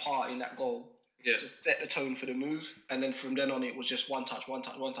his part in that goal, just set the tone for the move, and then from then on it was just one touch, and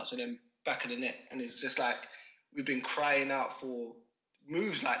then back of the net, and it's just like we've been crying out for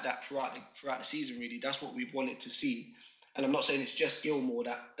moves like that throughout the season. Really, that's what we wanted to see, and I'm not saying it's just Gilmour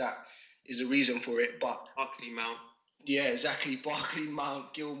that is the reason for it, but Barkley, Mount. Yeah, exactly. Barkley,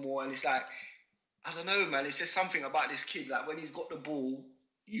 Mount, Gilmour, and it's like, I don't know, man. It's just something about this kid. Like when he's got the ball,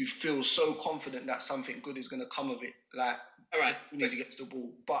 you feel so confident that something good is going to come of it. Like as soon as he gets the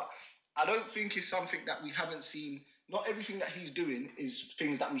ball, but I don't think it's something that we haven't seen. Not everything that he's doing is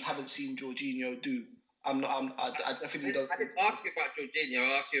things that we haven't seen Jorginho do. I definitely don't. I didn't ask you about Jorginho.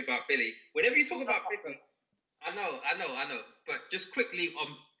 I asked you about Billy. Whenever you talk about Billy, I know. But just quickly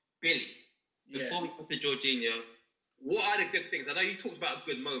on Billy, before we come to Jorginho, what are the good things? I know you talked about a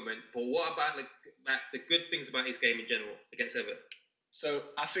good moment, but what about the good things about his game in general against Everton? So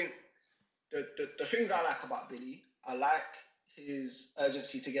I think the things I like about Billy, I like his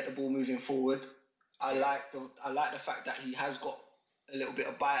urgency to get the ball moving forward. I like the fact that he has got a little bit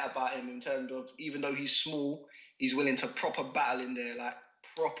of bite about him in terms of, even though he's small, he's willing to proper battle in there, like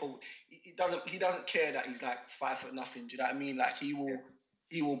proper. He doesn't care that he's like 5'0". Do you know what I mean? Like he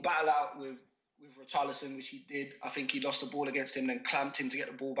will battle out with Richarlison, which he did. I think he lost the ball against him, then clamped him to get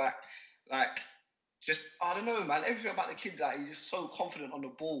the ball back. Like, just I don't know, man. Everything about the kid, like he's just so confident on the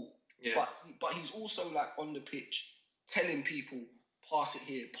ball. Yeah. But he's also like on the pitch, telling people, pass it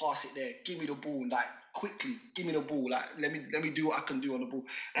here, pass it there, give me the ball, like quickly, give me the ball, like let me do what I can do on the ball.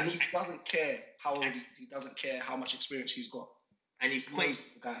 And he doesn't care how old he is, he doesn't care how much experience he's got. And he points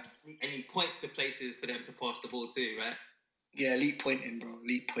to places for them to pass the ball to, right? Yeah, elite pointing, bro.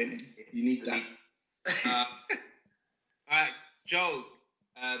 Elite pointing. You need that. All right, Joe,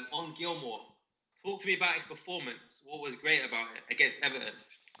 on Gilmour, talk to me about his performance. What was great about it against Everton?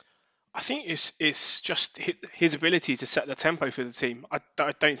 I think it's just his ability to set the tempo for the team. I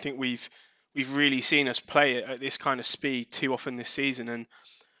don't think we've really seen us play it at this kind of speed too often this season. And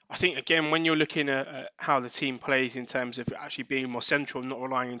I think, again, when you're looking at how the team plays in terms of actually being more central, not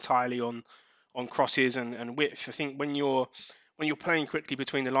relying entirely on crosses and width, I think when you're playing quickly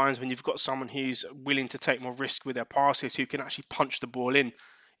between the lines, when you've got someone who's willing to take more risk with their passes, who can actually punch the ball in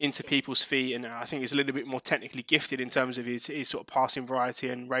into people's feet, and I think he's a little bit more technically gifted in terms of his sort of passing variety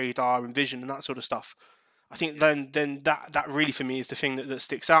and radar and vision and that sort of stuff. I think then that really for me is the thing that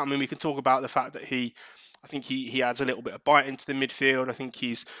sticks out. I mean, we can talk about the fact that I think he adds a little bit of bite into the midfield. I think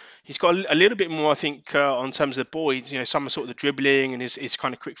he's got a little bit more, I think, on terms of the ball. Some of sort of the dribbling and his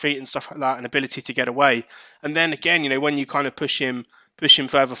kind of quick feet and stuff like that, and ability to get away. And then again, when you kind of push him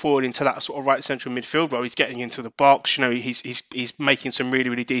further forward into that sort of right central midfield role, he's getting into the box. He's making some really,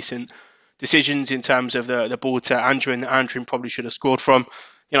 really decent decisions in terms of the ball to Andrew, and Andrew probably should have scored from.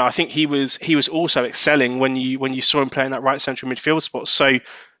 I think he was also excelling when you saw him playing that right central midfield spot. So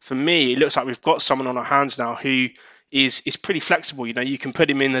for me, it looks like we've got someone on our hands now who is pretty flexible. You can put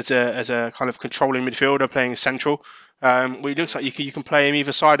him in as a kind of controlling midfielder playing central. Well, it looks like you can play him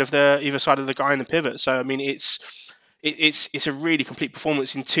either side of the guy in the pivot. So I mean, it's a really complete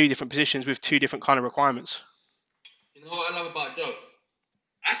performance in two different positions with two different kind of requirements. You know what I love about Joe?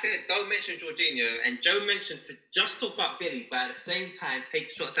 I said don't mention Jorginho, and Joe mentioned to just talk about Billy, but at the same time take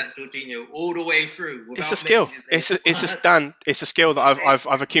shots at Jorginho all the way through. It's a skill. It's a skill that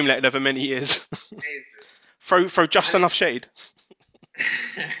I've accumulated over many years. throw just enough shade.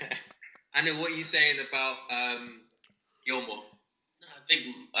 And then what are you saying about Gilmore? I think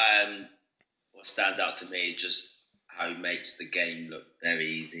what stands out to me is just how he makes the game look very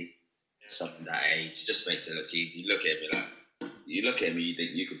easy. Something that age, it just makes it look easy. You look at him, you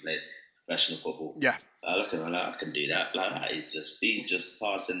think you can play professional football. Yeah. I look at him, I can do that. Like that. He's just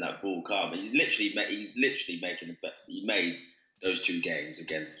passing that ball calm. He's literally making. He made those two games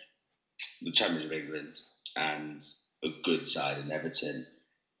against the Champions of England and a good side in Everton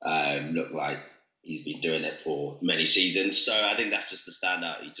look like he's been doing it for many seasons. So I think that's just the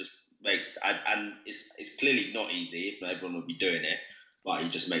standout. He just makes, and it's clearly not easy. If not, everyone would be doing it, but he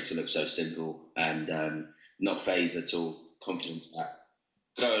just makes it look so simple and not phased at all. Confident that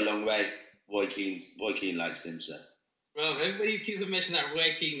go a long way. Roy Keane likes him, so. Bro, everybody keeps mentioning that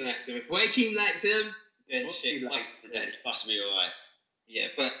Roy Keane likes him. If Roy Keane likes him, then shit must be all right. Yeah,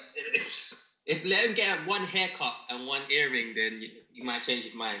 but if let him get one haircut and one earring, then you might change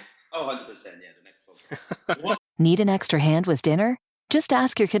his mind. Oh, 100%, yeah, the next one. Need an extra hand with dinner? Just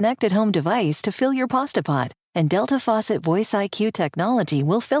ask your connected home device to fill your pasta pot, and Delta Faucet Voice IQ technology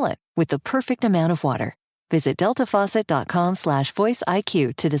will fill it with the perfect amount of water. Visit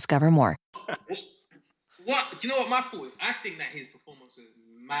deltafaucet.com/voice-IQ to discover more. What? Do you know what my thought is? I think that his performance was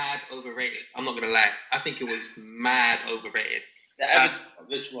mad overrated. I'm not going to lie. I think it was mad overrated. The Everton,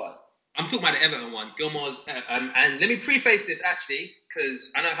 which one? I'm talking about the Everton one. Gilmore's. And let me preface this actually,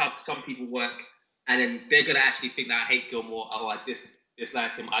 because I know how some people work, and then they're going to actually think that I hate Gilmore. Oh, I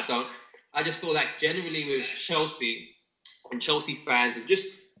dislike him. I don't. I just feel like generally with Chelsea and Chelsea fans and just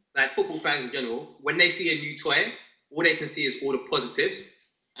like football fans in general, when they see a new toy, all they can see is all the positives.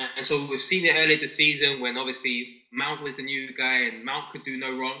 And so we've seen it earlier this season when obviously Mount was the new guy and Mount could do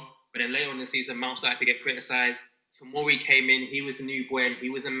no wrong. But then later on in the season, Mount started to get criticised. Tomori came in, he was the new boy and he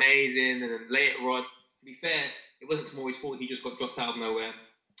was amazing. And then later on, to be fair, it wasn't Tomori's fault, he just got dropped out of nowhere.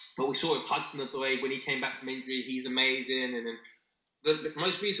 But we saw with Hudson-Odoi, when he came back from injury, he's amazing. And then the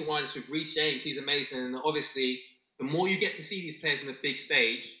most recent one is with Reece James, he's amazing. And obviously, the more you get to see these players on the big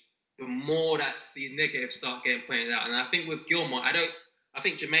stage, the more that these negatives start getting pointed out. And I think with Gilmore, I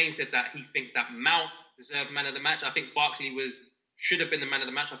think Jermaine said that he thinks that Mount deserved man of the match. I think Barkley should have been the man of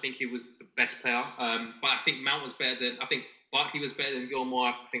the match. I think he was the best player. But I think I think Barkley was better than Gilmore.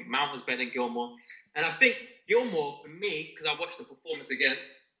 I think Mount was better than Gilmore. And I think Gilmore, for me, because I watched the performance again,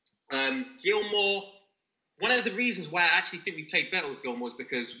 Gilmore, one of the reasons why I actually think we played better with Gilmore is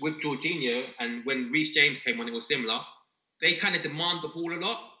because with Jorginho and when Reece James came on, it was similar. They kind of demand the ball a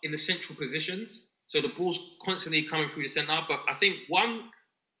lot in the central positions. So the ball's constantly coming through the centre. But I think one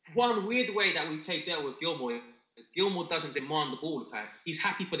weird way that we played there with Gilmore is Gilmore doesn't demand the ball all the time. He's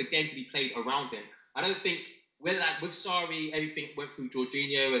happy for the game to be played around him. I don't think, with Sarri, everything went through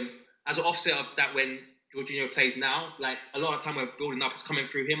Jorginho. And as an offset of that, when Jorginho plays now, like a lot of time we're building up, it's coming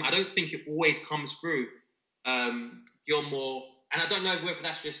through him. I don't think it always comes through Gilmore. And I don't know whether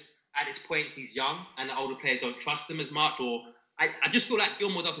that's just at this point he's young and the older players don't trust him as much, or I just feel like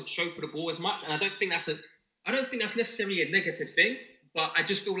Gilmore doesn't show for the ball as much, and I don't think that's necessarily a negative thing. But I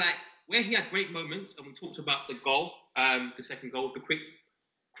just feel like where he had great moments, and we talked about the goal, the second goal, the quick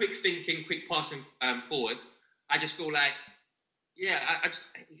thinking, quick passing forward. I just feel like,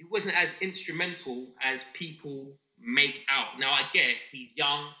 he wasn't as instrumental as people make out. Now I get it, he's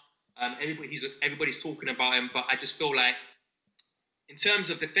young, everybody's talking about him, but I just feel like in terms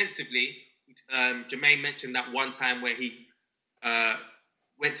of defensively, Jermaine mentioned that one time where he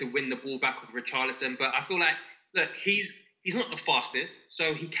went to win the ball back with Richarlison, but I feel like, look, he's he's not the fastest,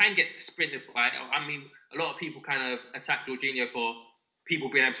 so he can get sprinted by. I mean, a lot of people kind of attack Jorginho for people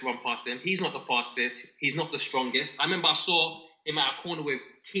being able to run past him. He's not the fastest. He's not the strongest. I remember I saw him at a corner with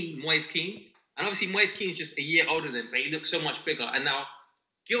Moise Kean. And obviously Moise Kean's just a year older than him, but he looks so much bigger. And now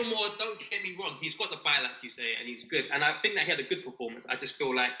Gilmour, don't get me wrong, he's got the bite, like you say, and he's good. And I think that he had a good performance. I just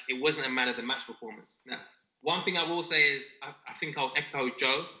feel like it wasn't a man of the match performance. Now, one thing I will say is, I think I'll echo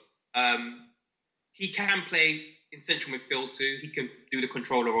Joe. He can play in central midfield too. He can do the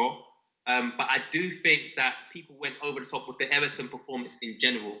controller role. But I do think that people went over the top with the Everton performance in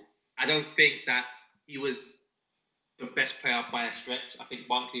general. I don't think that he was the best player by a stretch. I think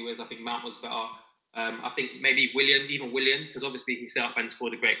Barkley was. I think Mount was better. I think maybe Willian, because obviously he set up and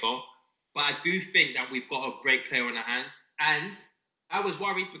scored a great goal. But I do think that we've got a great player on our hands. And I was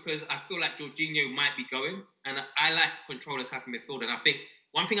worried because I feel like Jorginho might be going. And I like controller type of midfield. And I think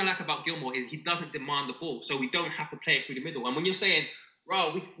one thing I like about Gilmour is he doesn't demand the ball. So we don't have to play it through the middle. And when you're saying,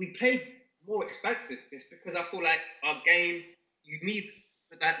 we played more expensive, it's because I feel like our game, you need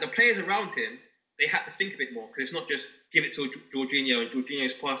the players around him, they had to think a bit more, because it's not just give it to Jorginho and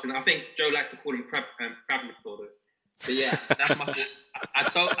Jorginho's passing. I think Joe likes to call them crab midfielders. But yeah, that's my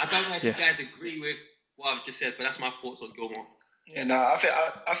thought. I don't know if you guys agree with what I've just said, but that's my thoughts on Gilmour. Yeah, no, I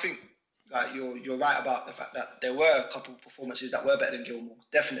think like you're right about the fact that there were a couple of performances that were better than Gilmour.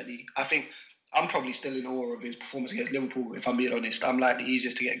 Definitely. I think I'm probably still in awe of his performance against Liverpool, if I'm being honest. I'm like the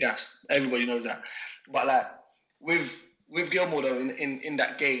easiest to get gassed. Everybody knows that. But like with Gilmour though, in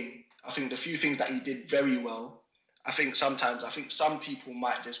that game, I think the few things that he did very well, I think some people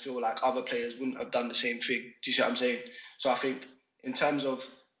might just feel like other players wouldn't have done the same thing. Do you see what I'm saying? So I think in terms of,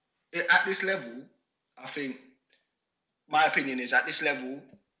 at this level, I think my opinion is at this level,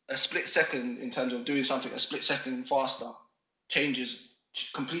 a split second in terms of doing something a split second faster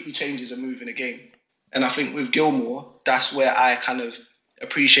completely changes a move in a game. And I think with Gilmour, that's where I kind of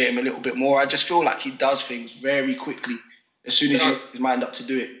appreciate him a little bit more. I just feel like he does things very quickly as soon as he gets his mind up to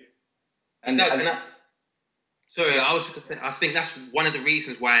do it. I think that's one of the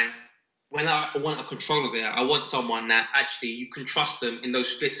reasons why when I want a controller there, I want someone that actually you can trust them in those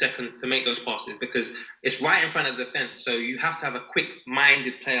split seconds to make those passes, because it's right in front of the defence. So you have to have a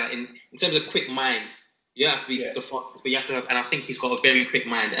quick-minded player in terms of quick mind. You have to be the front, but you have to have, and I think he's got a very quick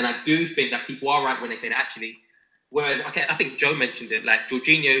mind. And I do think that people are right when they say that actually. Whereas I think Joe mentioned it, like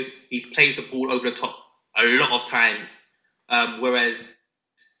Jorginho, he plays the ball over the top a lot of times, whereas.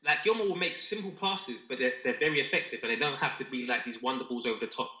 Like Gilmour will make simple passes, but they're very effective, and they don't have to be like these wonder balls over the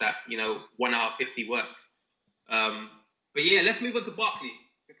top that 1 out of 50 work. But yeah, let's move on to Barkley,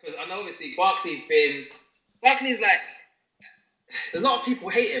 because I know obviously Barkley's like a lot of people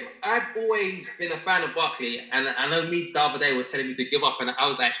hate him. I've always been a fan of Barkley, and I know Meads the other day was telling me to give up, and I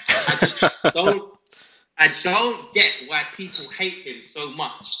was like, I don't get why people hate him so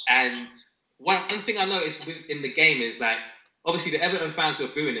much. And one thing I noticed in the game is like, obviously, the Everton fans were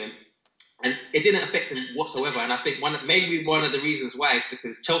booing him, and it didn't affect him whatsoever. And I think maybe one of the reasons why is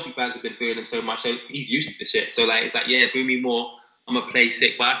because Chelsea fans have been booing him so much, so he's used to the shit. So like, it's like, yeah, boo me more, I'm gonna play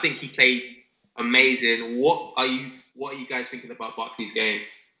sick. But I think he played amazing. What are you guys thinking about Barkley's game?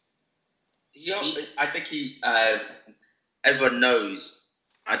 I think everyone knows.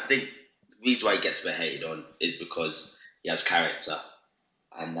 I think the reason why he gets a bit hated on is because he has character,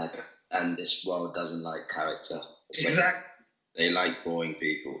 and this world doesn't like character. Exactly. They like boring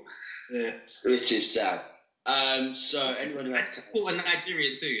people, which is sad. So anyone who has quarter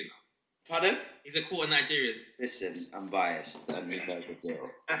Nigerian too, you know. Pardon? He's a quarter Nigerian. Listen, I'm biased, and you know the deal.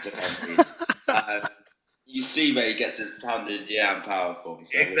 You see where he gets his pounded yam power from,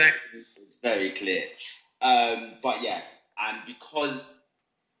 so exactly. It's very clear. But yeah, and because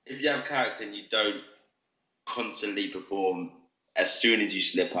if you have character and you don't constantly perform, as soon as you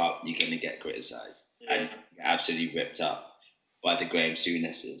slip up, you're going to get criticised and get absolutely ripped up by the Graham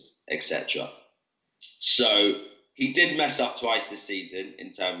Souness's, etc. So he did mess up twice this season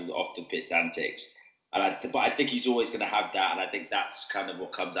in terms of the off-the-pitch antics, but I think he's always going to have that, and I think that's kind of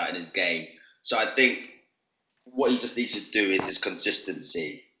what comes out in his game. So I think what he just needs to do is his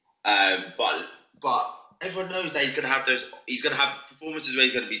consistency. But everyone knows that he's going to have those. He's going to have performances where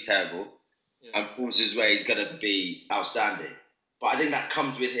he's going to be terrible, and performances where he's going to be outstanding. But I think that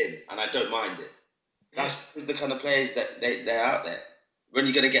comes with him, and I don't mind it. That's the kind of players that they're out there. When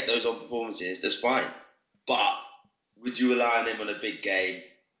you're going to get those on performances, that's fine. But would you rely on him on a big game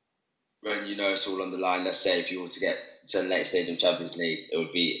when you know it's all on the line? Let's say if you were to get to the late stage of Champions League, it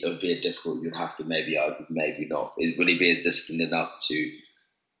would be a difficult. You'd have to maybe argue, maybe not. Would he be disciplined enough to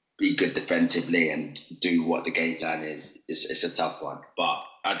be good defensively and do what the game plan is. It's a tough one, but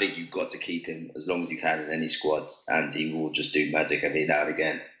I think you've got to keep him as long as you can in any squad, and he will just do magic every now and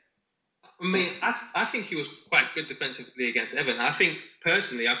again. I mean, I think he was quite good defensively against Everton. I think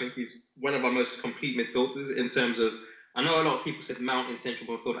he's one of our most complete midfielders in terms of. I know a lot of people said Mount in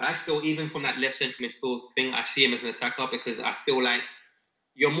central midfield. I still, even from that left central midfield thing, I see him as an attacker because I feel like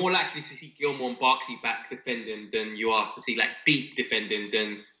you're more likely to see Gilmour and Barkley back defending than you are to see like deep defending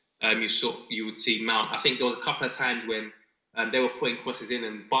than you would see Mount. I think there was a couple of times when they were putting crosses in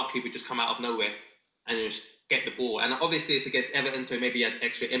and Barkley would just come out of nowhere and just get the ball. And obviously it's against Everton, so maybe he had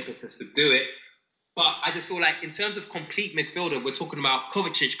extra impetus to do it. But I just feel like in terms of complete midfielder, we're talking about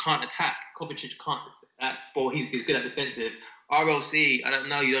Kovacic can't attack. Kovacic can't attack, but he's good at defensive. RLC, I don't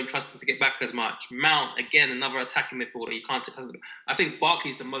know, you don't trust him to get back as much. Mount, again, another attacking midfielder. You can't trust him. I think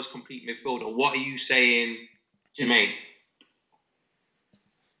Barkley's the most complete midfielder. What are you saying, Jermaine?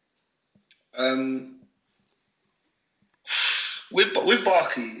 With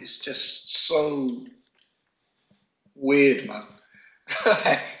Barkley, it's just so weird, man.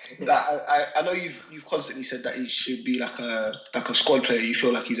 I know you've constantly said that he should be like a squad player. You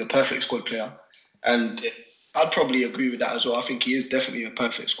feel like he's a perfect squad player, and I'd probably agree with that as well. I think he is definitely a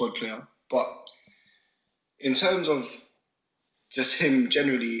perfect squad player. But in terms of just him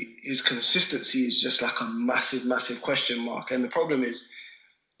generally, his consistency is just like a massive question mark. And the problem is,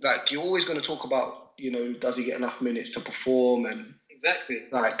 like, you're always going to talk about, does he get enough minutes to perform? And exactly.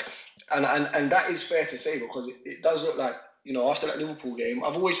 Like, and that is fair to say because it does look like, after that Liverpool game,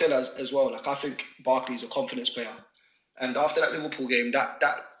 I've always said as well, like, I think Barkley's a confidence player. And after that Liverpool game,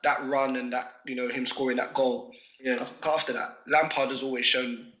 that run and that, him scoring that goal, I think after that, Lampard has always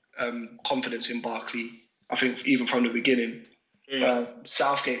shown confidence in Barkley. I think even from the beginning.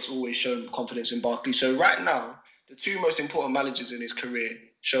 Southgate's always shown confidence in Barkley. So right now, the two most important managers in his career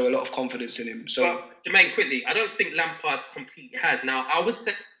show a lot of confidence in him. So, but, Jermaine, quickly, I don't think Lampard completely has. Now, I would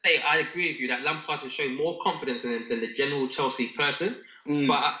say I agree with you that Lampard has shown more confidence in him than the general Chelsea person.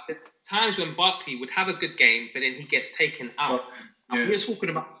 But at times when Barkley would have a good game, but then he gets taken out. When you're talking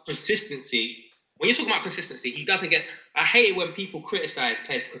about consistency, he doesn't get... I hate it when people criticise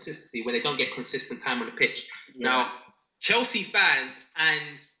players' consistency when they don't get consistent time on the pitch. Now, Chelsea fans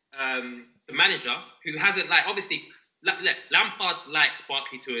and the manager, who hasn't, obviously, Lampard likes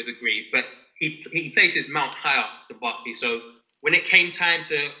Barkley to a degree, but he places Mount higher than Barkley. So when it came time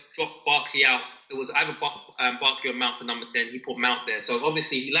to drop Barkley out, it was either Barkley or Mount for number 10. He put Mount there. So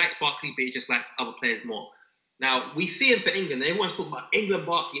obviously he likes Barkley, but he just likes other players more. Now, we see him for England. Everyone's talking about England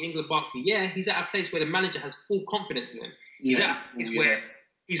Barkley. Yeah, he's at a place where the manager has full confidence in him. He's at a place where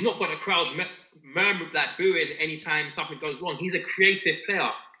he's not got the crowd murmur that booing anytime something goes wrong. He's a creative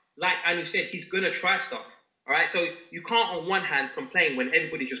player. Like Anu said, he's going to try stuff. All right, so you can't on one hand complain when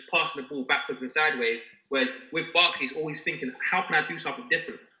everybody's just passing the ball backwards and sideways, whereas with Barkley, he's always thinking, how can I do something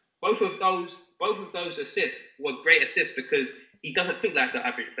different? Both of those assists were great assists because he doesn't think like the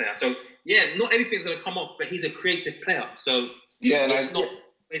average player. So yeah, not everything's going to come off, but he's a creative player. So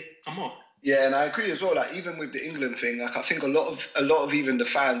come off. Yeah, and I agree as well. Like even with the England thing, like I think a lot of even the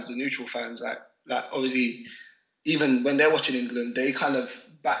fans, the neutral fans, like obviously, even when they're watching England, they kind of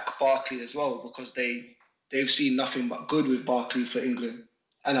back Barkley as well because they've seen nothing but good with Barkley for England.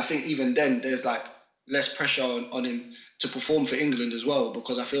 And I think even then there's like less pressure on him to perform for England as well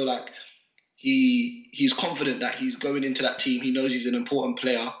because I feel like he's confident that he's going into that team. He knows he's an important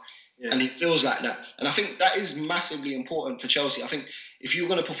player and he feels like that. And I think that is massively important for Chelsea. I think if you're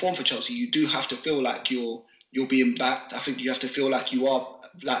going to perform for Chelsea, you do have to feel like you're being backed. I think you have to feel like you are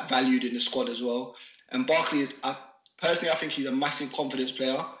like valued in the squad as well. And Barkley is, personally, I think he's a massive confidence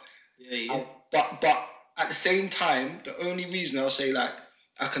player. But at the same time, the only reason I'll say like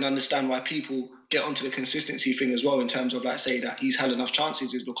I can understand why people get onto the consistency thing as well in terms of like say that he's had enough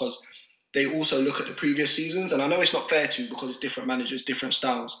chances is because they also look at the previous seasons. And I know it's not fair to because it's different managers, different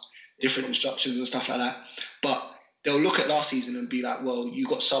styles, different instructions and stuff like that. But they'll look at last season and be like, well, you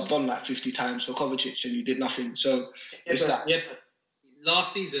got subbed on like 50 times for Kovacic and you did nothing. So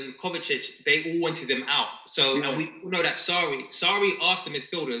last season, Kovacic, they all wanted him out. So and we all know that Sarri asked the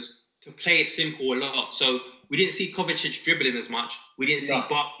midfielders to play it simple a lot. So we didn't see Kovacic dribbling as much. We didn't see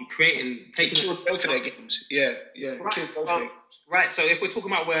Barkley creating... Killed both of their games. Killed both of their games. Right, so if we're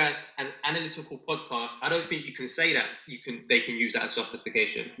talking about we're an analytical podcast, I don't think you can say that they can use that as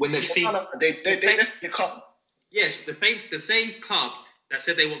justification. When they've seen... They can't. Yes, the same club that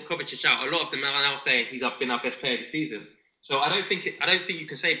said they want Kovacic out, a lot of them are now saying he's been our best player this season. So I don't think you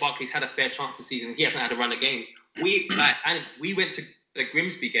can say Barkley's had a fair chance this season. He hasn't had a run of games. We went to the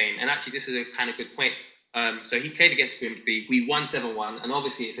Grimsby game, and actually this is a kind of good point. So he played against Grimsby. We won 7-1, and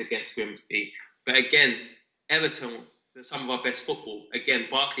obviously it's against Grimsby. But again, Everton, some of our best football. Again,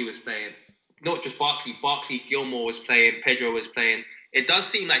 Barkley was playing. Not just Barkley, Gilmore was playing, Pedro was playing. It does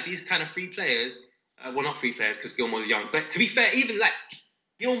seem like these kind of free players, well, not free players because Gilmore's young, but to be fair, even like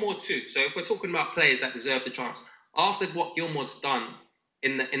Gilmore too. So if we're talking about players that deserve the chance, after what Gilmore's done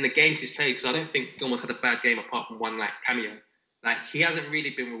in the games he's played, because I don't think Gilmore's had a bad game apart from one like cameo. Like he hasn't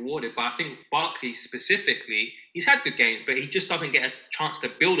really been rewarded, but I think Barkley specifically, he's had good games, but he just doesn't get a chance to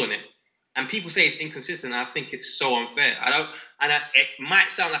build on it. And people say it's inconsistent. And I think it's so unfair. It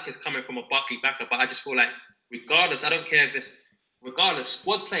might sound like it's coming from a Barkley backer, but I just feel like regardless, I don't care if it's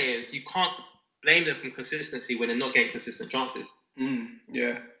squad players, you can't blame them for consistency when they're not getting consistent chances.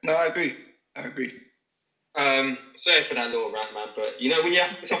 Yeah, no, I agree. Sorry for that little rant, man, but you know when you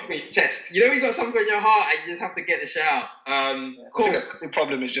have something in your chest, you know when you got something in your heart and you just have to get the shit out. Cool. I think the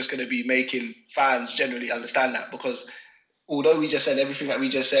problem is just going to be making fans generally understand that, because although we just said everything that we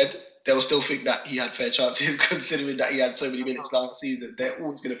just said, they'll still think that he had fair chances considering that he had so many minutes last season. They're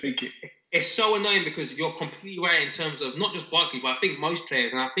always going to think it. It's so annoying because you're completely right in terms of not just Barkley, but I think most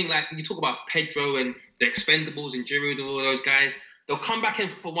players. And I think like you talk about Pedro and the Expendables and Giroud and all those guys, they'll come back in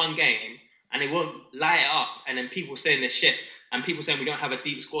for one game and they won't light it up. And then people saying they're shit and people saying we don't have a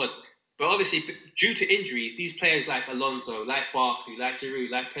deep squad. But obviously, due to injuries, these players like Alonso, like Barkley, like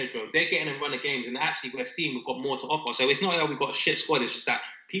Giroud, like Pedro, they're getting a run of games. And actually, we're seeing we've got more to offer. So it's not that we've got a shit squad. It's just that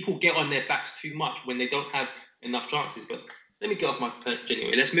people get on their backs too much when they don't have enough chances. But let me get off my perch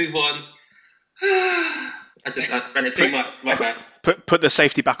anyway. Let's move on. I ran it too much. My bad. Put the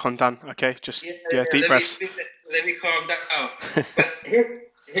safety back on, Dan. Okay, just deep breaths. Let me calm down.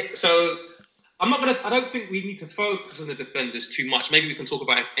 So I don't think we need to focus on the defenders too much. Maybe we can talk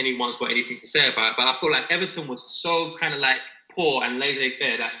about if anyone's got anything to say about it. But I feel like Everton was so kind of like poor and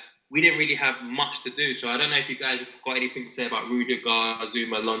laissez-faire that we didn't really have much to do. So I don't know if you guys have got anything to say about Rudiger,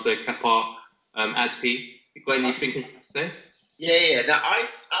 Zuma, Alonso, Kepa, Aspi. You got anything to say? Yeah. Now I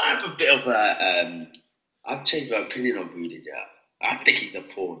have a bit of a I've changed my opinion on Rudiger. I think he's a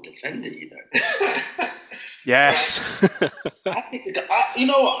poor defender, you know. Yes. I think, you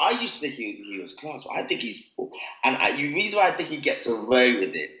know what? I used to think he was class, but I think he's poor. And the reason why I think he gets away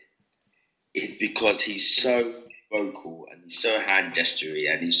with it is because he's so vocal and he's so hand gestury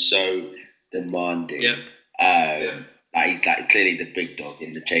and he's so demanding. Like he's like clearly the big dog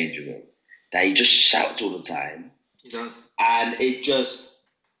in the changing room. That he just shouts all the time. He does. And it just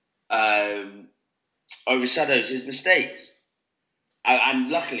overshadows his mistakes. And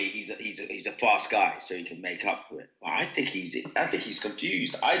luckily, he's a fast guy, so he can make up for it. But I think he's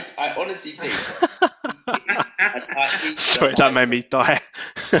confused. I honestly think. Sorry, that made me die.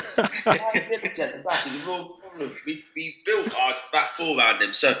 The back is a real problem. We built our back four around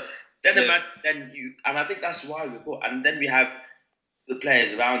him, so and I think that's why we got. And then we have the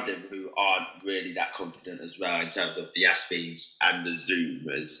players around him who aren't really that confident as well in terms of the Aspins and the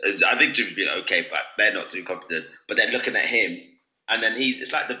Zoomers. I think Zoom's been okay, but they're not too confident. But then looking at him. And then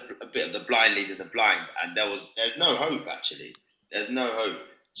it's like a bit of the blind leading the blind, and there's no hope actually. There's no hope.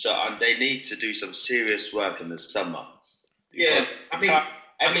 So they need to do some serious work in the summer. Yeah,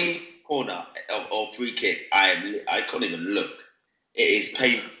 every corner or free kick, I can't even look. It is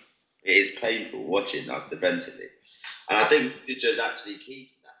painful. It is painful watching us defensively, and I think it's just actually key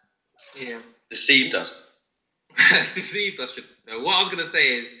to that. Yeah, deceived us. Deceived us. What I was gonna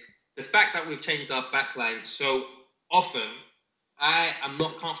say is the fact that we've changed our backline so often. I am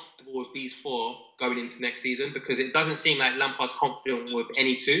not comfortable with these four going into next season because it doesn't seem like Lampard's confident with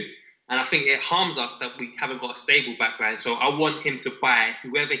any two. And I think it harms us that we haven't got a stable backline. So I want him to buy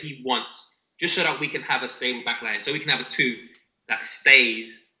whoever he wants just so that we can have a stable backline. So we can have a two that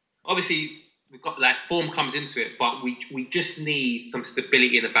stays. Obviously, we've got like form comes into it, but we just need some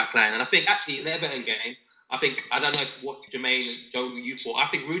stability in the backline. And I think actually in the Everton game, I don't know what Jermaine and Joe you thought. I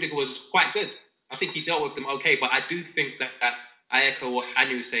think Rudiger was quite good. I think he dealt with them okay, but I do think that I echo what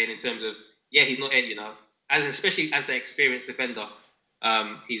Anu was saying in terms of, he's not it, you know. Especially as the experienced defender,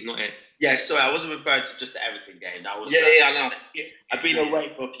 he's not it. Yeah, sorry, I wasn't referring to just the Everton game. I was, I know. I've been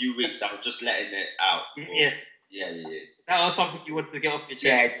away for a few weeks. I was just letting it out. Yeah. That was something you wanted to get off your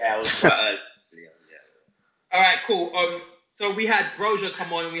chest. Yeah, I was quite early. All right, cool. So we had Broja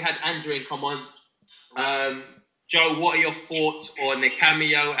come on, we had Andrew come on. Joe, what are your thoughts on the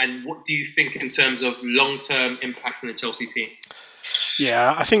cameo and what do you think in terms of long-term impact on the Chelsea team?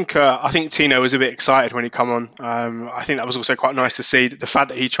 Yeah, I think Tino was a bit excited when he come on. I think that was also quite nice to see. The fact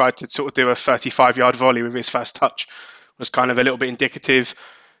that he tried to sort of do a 35-yard volley with his first touch was kind of a little bit indicative.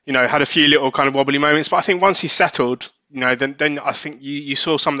 You know, had a few little kind of wobbly moments, but I think once he settled, then I think you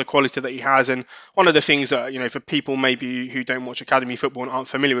saw some of the quality that he has. And one of the things that, for people maybe who don't watch academy football and aren't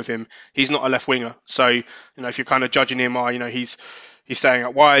familiar with him, he's not a left winger. So, if you're kind of judging him, he's staying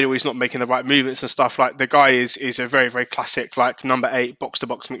out wide or he's not making the right movements and stuff, like the guy is a very, very classic, like number 8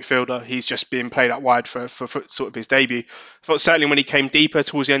 box-to-box midfielder. He's just being played out wide for sort of his debut. I thought certainly when he came deeper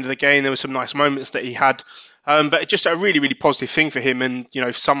towards the end of the game, there were some nice moments that he had. But just a really, really positive thing for him, and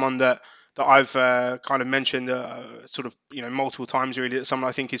someone that I've kind of mentioned multiple times really, that someone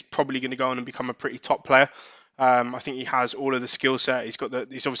I think is probably going to go on and become a pretty top player. I think he has all of the skill set. He's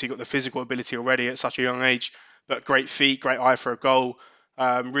obviously got the physical ability already at such a young age, but great feet, great eye for a goal.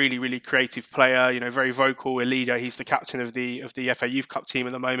 Really, really creative player. Very vocal, a leader. He's the captain of the FA Youth Cup team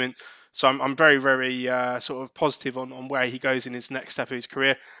at the moment. So I'm very, very sort of positive on where he goes in his next step of his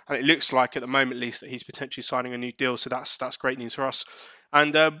career. And it looks like, at the moment at least, that he's potentially signing a new deal. So that's great news for us.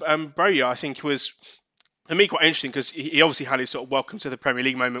 And Broja, I think, was, for me, quite interesting because he obviously had his sort of welcome to the Premier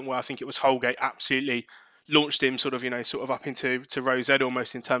League moment where I think it was Holgate absolutely launched him sort of up into Rose Ed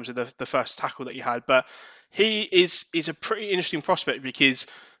almost in terms of the first tackle that he had. But he is a pretty interesting prospect because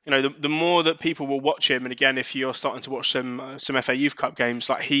the more that people will watch him, and again, if you're starting to watch some FA Youth Cup games,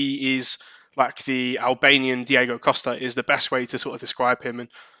 like he is like the Albanian Diego Costa is the best way to sort of describe him. And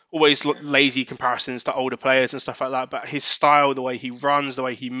always lazy comparisons to older players and stuff like that. But his style, the way he runs, the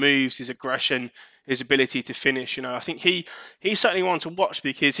way he moves, his aggression, his ability to finish, I think he's certainly one to watch,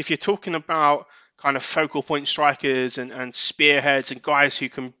 because if you're talking about kind of focal point strikers and spearheads and guys who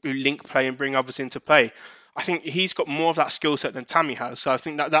link play and bring others into play, I think he's got more of that skill set than Tammy has. So I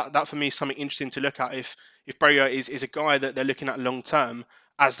think that for me is something interesting to look at. If Broja is a guy that they're looking at long term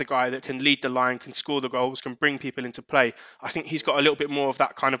as the guy that can lead the line, can score the goals, can bring people into play, I think he's got a little bit more of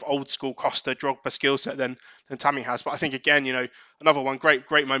that kind of old school Costa, Drogba skill set than Tammy has. But I think, again, another one,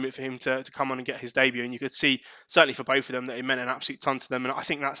 great moment for him to come on and get his debut. And you could see, certainly for both of them, that it meant an absolute ton to them. And I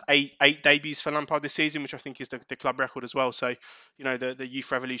think that's eight debuts for Lampard this season, which I think is the club record as well. So, the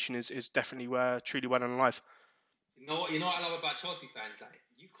youth revolution is definitely truly well and alive. You know what I love about Chelsea fans? Like,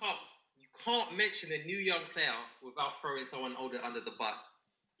 you can't mention a new young player without throwing someone older under the bus.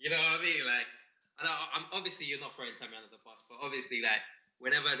 You know what I mean? Like, I'm obviously you're not throwing Tammy under the bus, but obviously, like,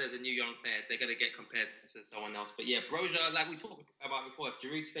 whenever there's a new young player, they're gonna get compared to someone else. But yeah, Broja, like we talked about before, if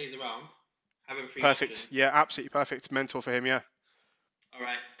Giroud stays around, have him free. Perfect. Options. Yeah, absolutely perfect mentor for him. Yeah. All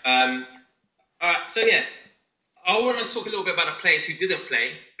right. So yeah, I want to talk a little bit about the players who didn't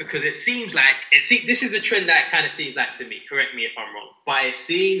play, because it seems like this is the trend that it kind of seems like to me. Correct me if I'm wrong, but it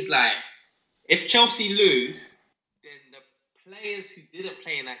seems like if Chelsea lose, then the players who didn't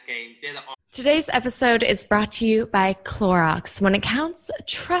play in that game, they're the. Today's episode is brought to you by Clorox. When it counts,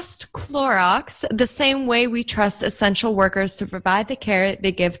 trust Clorox the same way we trust essential workers to provide the care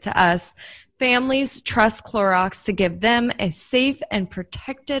they give to us. Families trust Clorox to give them a safe and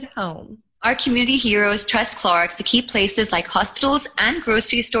protected home. Our community heroes trust Clorox to keep places like hospitals and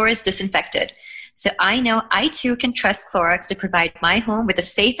grocery stores disinfected. So I know I too can trust Clorox to provide my home with a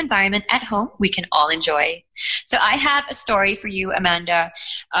safe environment at home we can all enjoy. So I have a story for you, Amanda.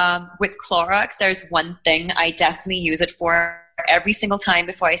 With Clorox, there's one thing I definitely use it for every single time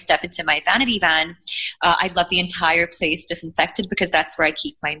before I step into my vanity van. I love the entire place disinfected because that's where I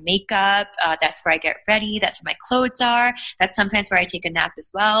keep my makeup. That's where I get ready. That's where my clothes are. That's sometimes where I take a nap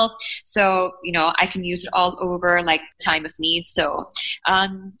as well. So, I can use it all over, like, time of need. So,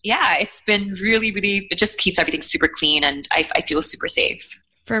 it's been really, really, it just keeps everything super clean, and I feel super safe.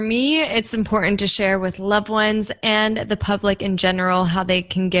 For me, it's important to share with loved ones and the public in general how they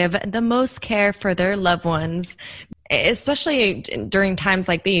can give the most care for their loved ones, especially during times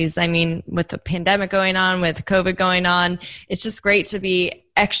like these. I mean, with the pandemic going on, with COVID going on, it's just great to be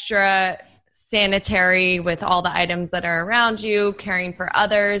extra sanitary with all the items that are around you, caring for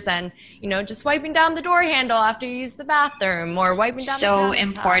others, and, just wiping down the door handle after you use the bathroom, or wiping down so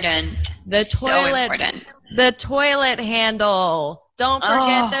important. The toilet handle. Don't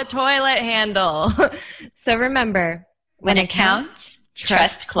forget the toilet handle. So remember, when it counts,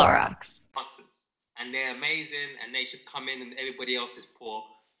 trust Clorox. And they're amazing, and they should come in, and everybody else is poor.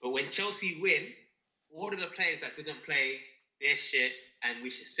 But when Chelsea win, all of the players that didn't play, they're shit, and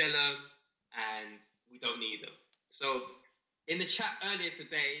we should sell them, and we don't need them. So in the chat earlier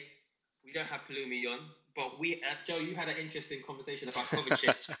today, we don't have Palumi on, but Joe, you had an interesting conversation about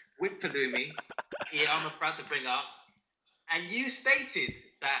Kovacic with Palumi. Yeah, I'm proud to bring up. And you stated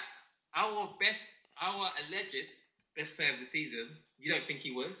that our alleged best player of the season, you don't think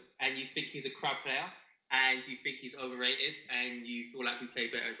he was, and you think he's a crap player, and you think he's overrated, and you feel like we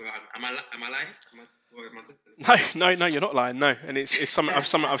played better overall. Am I lying? No, you're not lying. No, and it's something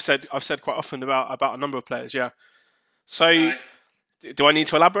I've said quite often about a number of players. Yeah. So, do I need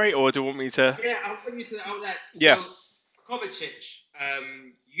to elaborate, or do you want me to? Yeah, I'll put you to the outlet. Yeah. So, Kovacic,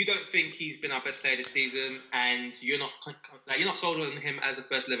 you don't think he's been our best player this season, and you're not sold on him as a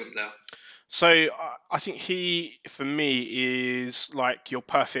first 11 player. So I think he, for me, is like your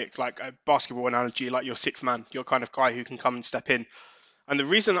perfect, like a basketball analogy, like your sixth man, your kind of guy who can come and step in. And the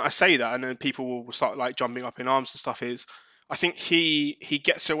reason that I say that, and then people will start like jumping up in arms and stuff, is I think he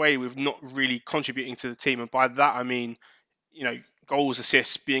gets away with not really contributing to the team, and by that I mean, goals,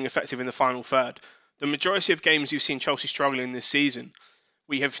 assists, being effective in the final third. The majority of games you've seen Chelsea struggling this season,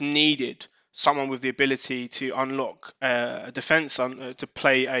 we have needed someone with the ability to unlock a defence, to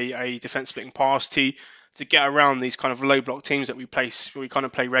play a defence splitting pass, to get around these kind of low block teams that we kind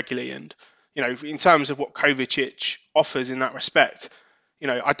of play regularly. And in terms of what Kovacic offers in that respect,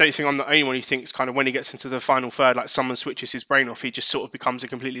 I don't think I'm the only one who thinks kind of when he gets into the final third, like someone switches his brain off, he just sort of becomes a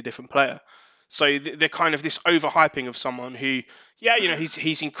completely different player. So they're kind of this overhyping of someone who,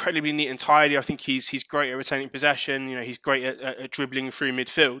 he's incredibly neat and tidy. I think he's great at retaining possession. He's great at dribbling through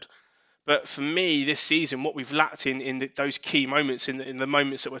midfield. But for me, this season, what we've lacked in those key moments, in the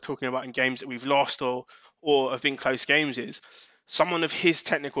moments that we're talking about in games that we've lost or have been close games, is someone of his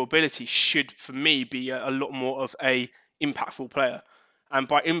technical ability should, for me, be a lot more of a impactful player. And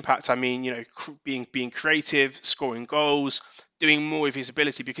by impact, I mean, being creative, scoring goals, doing more with his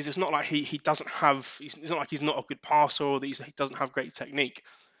ability, because it's not like he doesn't have, it's not like he's not a good passer or that he doesn't have great technique.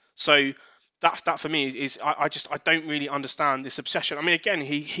 So that for me is I don't really understand this obsession. I mean, again,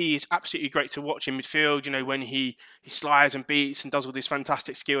 he is absolutely great to watch in midfield, when he slides and beats and does all this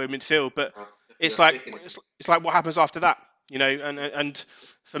fantastic skill in midfield, but it's like what happens after that, and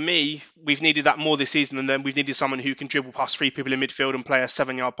for me, we've needed that more this season, and then we've needed someone who can dribble past three people in midfield and play a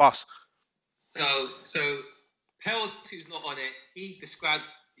 7-yard pass. So Pels, who's not on it, he described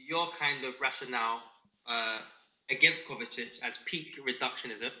your kind of rationale against Kovacic as peak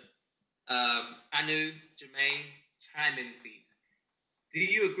reductionism. Anu, Jermaine, chime in, please. Do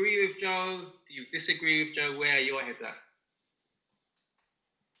you agree with Joe? Do you disagree with Joe? Where are your heads at?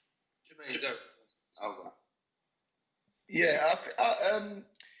 Jermaine, go. Oh, Yeah,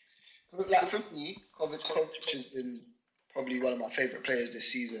 like for me, Kovacic has been probably one of my favourite players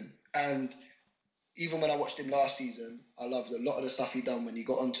this season. And even when I watched him last season, I loved a lot of the stuff he done when he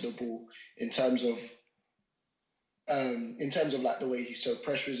got onto the ball in terms of like the way he's so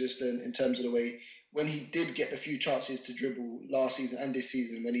pressure resistant, in terms of the way when he did get a few chances to dribble last season and this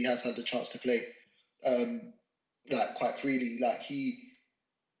season, when he has had the chance to play like quite freely, like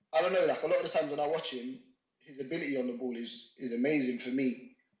I don't know, like a lot of the times when I watch him, his ability on the ball is amazing for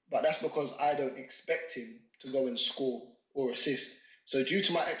me, but that's because I don't expect him to go and score or assist. So due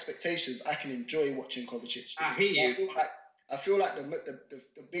to my expectations, I can enjoy watching Kovacic. I hear you. I feel like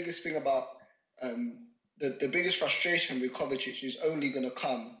the biggest thing about the biggest frustration with Kovacic is only going to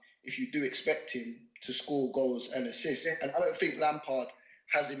come if you do expect him to score goals and assists. Yeah. And I don't think Lampard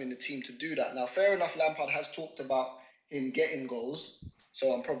has him in the team to do that. Now, fair enough, Lampard has talked about him getting goals,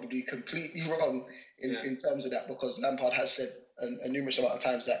 so I'm probably completely wrong in terms of that, because Lampard has said a numerous amount of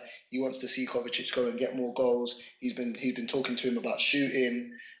times that he wants to see Kovacic go and get more goals. He's been talking to him about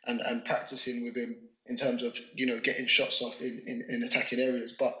shooting and practicing with him in terms of getting shots off in attacking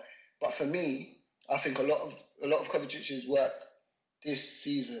areas. But for me, I think a lot of Kovacic's work this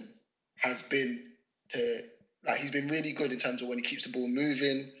season has been he's been really good in terms of when he keeps the ball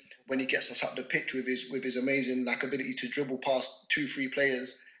moving, when he gets us up the pitch with his amazing ability to dribble past 2-3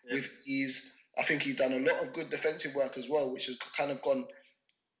 players with ease. I think he's done a lot of good defensive work as well, which has kind of gone,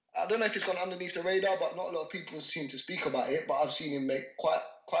 I don't know if it's gone underneath the radar, but not a lot of people seem to speak about it. But I've seen him make quite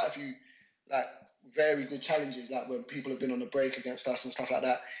a few very good challenges, like when people have been on a break against us and stuff like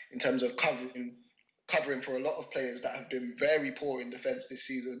that, in terms of covering for a lot of players that have been very poor in defence this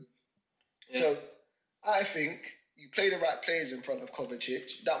season. Yeah. So I think you play the right players in front of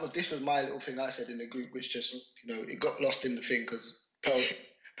Kovacic. This was my little thing I said in the group, which just, it got lost in the thing because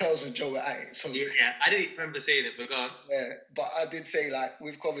Pels and Joe were at it. So yeah, I didn't remember saying it, but go on. Yeah, but I did say,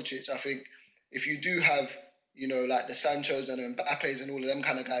 with Kovacic, I think if you do have, the Sanchos and Mbappes and all of them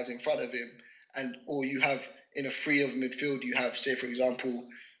kind of guys in front of him, or you have in a free of midfield, you have, say, for example,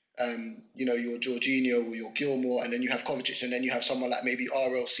 your Jorginho or your Gilmour, and then you have Kovacic, and then you have someone like maybe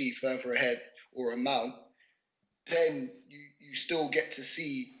RLC further ahead or a Mount, then you still get to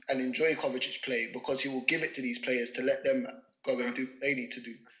see and enjoy Kovacic play, because he will give it to these players to let them go and do what they need to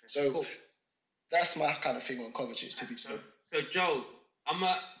do. So cool. That's my kind of thing on Kovacic, to be fair. So Joe,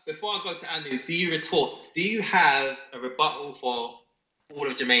 before I go to Andy, do you retort? Do you have a rebuttal for all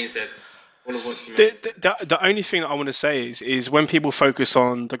of Jermaine said? all of what Jermaine said. The only thing that I want to say is when people focus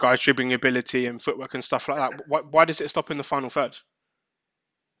on the guy's dribbling ability and footwork and stuff like that, why does it stop in the final third?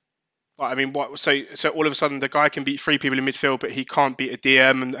 Like, I mean, what? So all of a sudden the guy can beat 3 people in midfield, but he can't beat a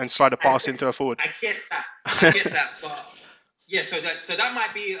DM and slide a pass into a forward. I get that, but yeah. So that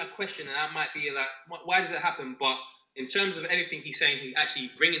might be a question, and that might be like, why does it happen? But in terms of everything he's saying, he's actually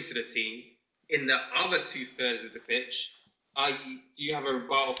bringing to the team in the other 2/3 of the pitch. Do you have a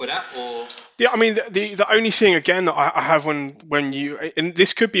rebuttal for that, or? Yeah, I mean, the only thing again that I have when you, and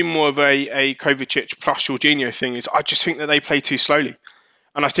this could be more of a Kovacic plus Jorginho thing, is I just think that they play too slowly.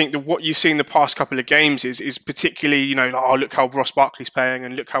 And I think that what you've seen the past couple of games is particularly, like, oh, look how Ross Barkley's playing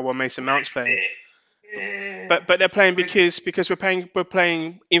and look how well Mason Mount's playing. But they're playing because we're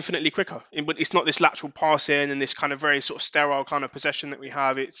playing infinitely quicker. It's not this lateral passing and this kind of very sort of sterile kind of possession that we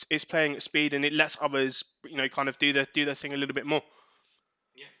have. It's playing at speed, and it lets others, kind of do their thing a little bit more.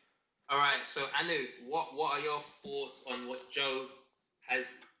 Yeah. All right. So Anu, what are your thoughts on what Joe has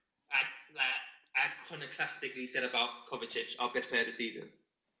iconoclastically said about Kovacic, our best player of the season?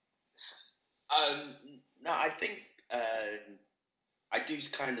 No, I think I do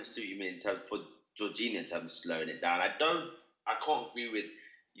kind of see what you mean in terms for Jorginho in terms of slowing it down. I can't agree with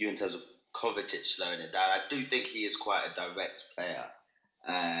you in terms of Kovacic slowing it down. I do think he is quite a direct player,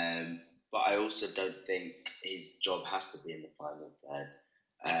 but I also don't think his job has to be in the final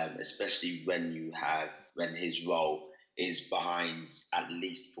third, especially when his role is behind at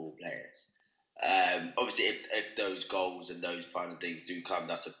least 4 players. Obviously, if those goals and those final things do come,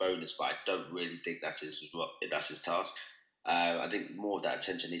 that's a bonus. But I don't really think that's his task. I think more of that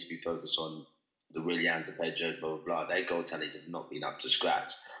attention needs to be focused on the Willians, the Pedro, blah, blah, blah. Their goal tallies have not been up to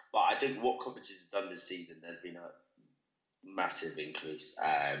scratch. But I think what Kovacic has done this season, there's been a massive increase.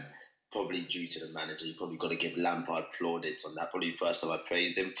 Probably due to the manager. You probably got to give Lampard plaudits on that. Probably the first time I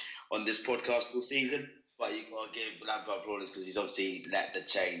praised him on this podcast all season. But you got to give Lampard plaudits because he's obviously let the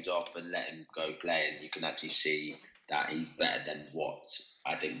chains off and let him go play, and you can actually see that he's better than what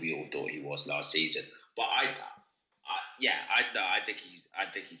I think we all thought he was last season. But I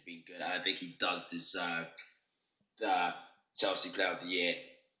think he's been good, and I think he does deserve the Chelsea Player of the Year.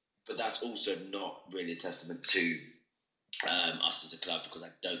 But that's also not really a testament to us as a club, because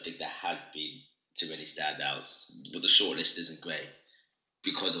I don't think there has been too many standouts. But the shortlist isn't great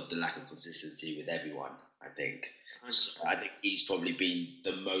because of the lack of consistency with everyone, I think. So I think he's probably been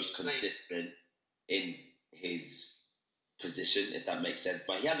the most consistent in his position, if that makes sense.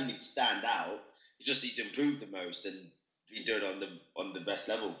 But he hasn't been stand out. He's improved the most and been doing it on the best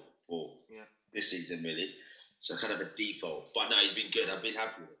level for this season, really. So kind of a default. But no, he's been good. I've been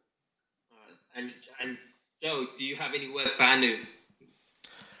happy with it. And Joe, do you have any words for Anu?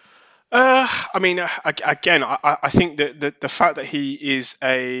 I mean, again, I think that the fact that he's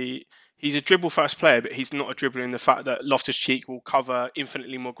a dribble first player, but he's not a dribbler in the fact that Loftus-Cheek will cover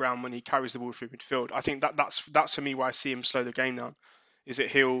infinitely more ground when he carries the ball through midfield. I think that's for me why I see him slow the game down, is that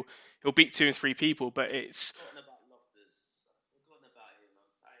he'll beat 2 and 3 people, but it's.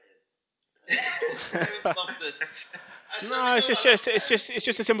 No, it's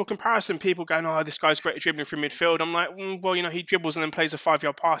just a simple comparison. People going, "Oh, this guy's great at dribbling from midfield." I'm like, well, he dribbles and then plays a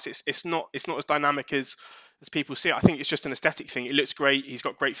 5-yard pass. It's not as dynamic as people see it. I think it's just an aesthetic thing. It looks great. He's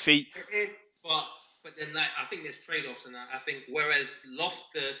got great feet. But then I think there's trade-offs in that. I think whereas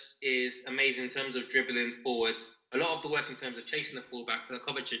Loftus is amazing in terms of dribbling forward, a lot of the work in terms of chasing the fullback, the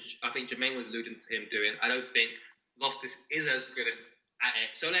Kovacic, I think Jermaine was alluding to him doing. I don't think Loftus is as good at it.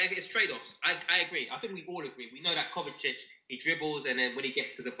 So it's trade-offs. I agree. I think we all agree. We know that Kovacic, he dribbles, and then when he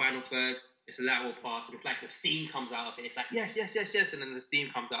gets to the final third, it's a lateral pass, and it's like the steam comes out of it. It's like, yes, and then the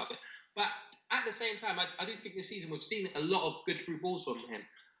steam comes out of it. But at the same time, I do think this season we've seen a lot of good through balls from him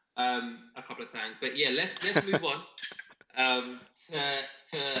a couple of times. But yeah, let's move on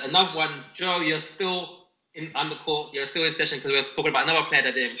to another one. Joe, you're still on the court. You're still in session because we're talking about another player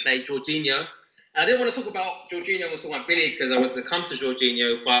that didn't play, Jorginho. I didn't want to talk about Jorginho, I was talking about Billy because I wanted to come to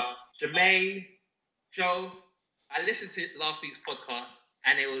Jorginho, but Jermaine, Joe, I listened to last week's podcast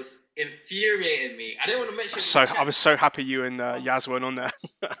and it was infuriating me. I didn't want to mention I was so happy you and Yaz weren't on there.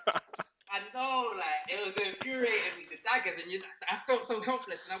 I know, it was infuriating me, the daggers, and I felt so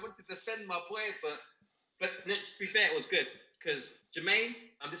helpless and I wanted to defend my boy, but to be fair, it was good because Jermaine,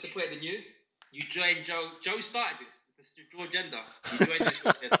 I'm disappointed in you. You joined Joe. Joe started this. It's your agenda. You joined this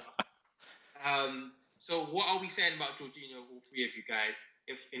agenda. So what are we saying about Jorginho, all 3 of you guys,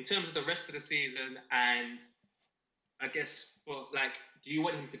 if in terms of the rest of the season, and I guess, do you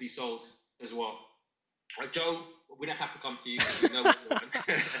want him to be sold as well? Joe, we don't have to come to you. We know what you're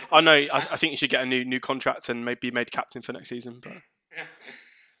doing. Oh no, I think you should get a new contract and maybe be made captain for next season. But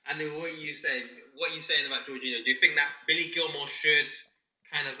And then what are you saying? What are you saying about Jorginho? Do you think that Billy Gilmour should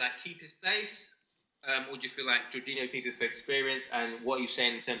kind of like keep his place? Or do you feel like Jorginho's needed for experience? And what are you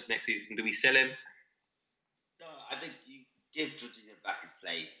saying in terms of next season? Do we sell him? No, I think you give Jorginho back his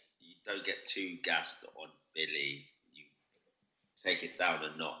place. You don't get too gassed on Billy. You take it down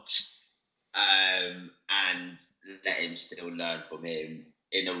a notch. And let him still learn from him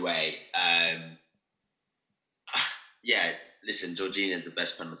in a way. Yeah, listen, Jorginho's the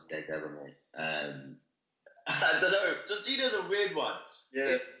best penalty taker ever made. I don't know. Jorginho's a weird one.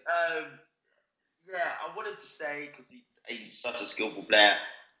 Yeah. I wanted to say because he's such a skillful player.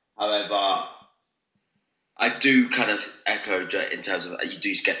 However, I do kind of echo in terms of you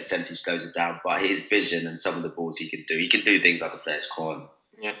do get the sense he slows it down, but his vision and some of the balls he can do things other players can't.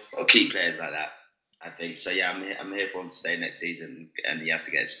 Yeah. Or key players like that, I think. So yeah, I'm here for him to stay next season, and he has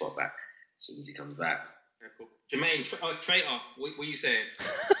to get his spot back as soon as he comes back. Yeah, cool. Jermaine, traitor, what are you saying?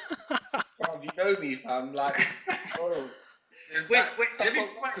 You know me, fam. Like, oh. Wait, let me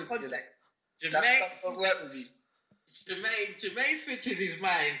put context. Jermaine switches his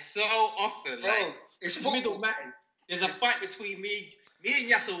mind so often. Like, it's middle man. There's a fight between me and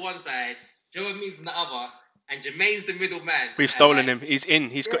Yas on one side, Joe and me's on the other, and Jermaine's the middle man. We've stolen him. He's in.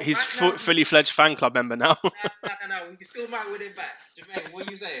 He's fully fledged fan club member now. No. We still might win him back. Jermaine, what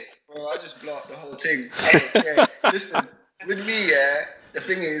are you saying? Bro, I just blocked the whole thing. Listen, with me, the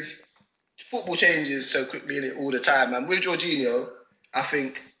thing is, football changes so quickly in it all the time. And with Jorginho, I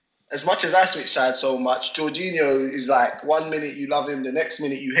think, as much as I switch sides so much, Jorginho is like 1 minute you love him, the next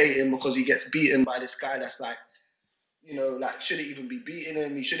minute you hate him because he gets beaten by this guy that's like, you know, like shouldn't even be beating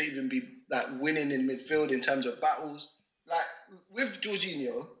him. He shouldn't even be like winning in midfield in terms of battles. Like with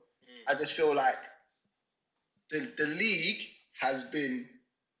Jorginho, I just feel like the league has been,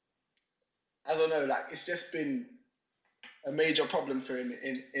 I don't know, like it's just been a major problem for him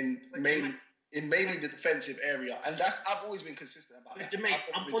in mainly the defensive area, and I've always been consistent about that. Jermaine,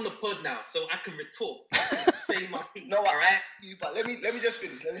 I'm on the pod now, so I can retort. Say my thing. No, all right. But let me just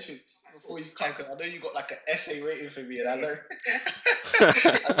finish. Let me finish before you come. Cause I know you got like an essay waiting for me, and I know.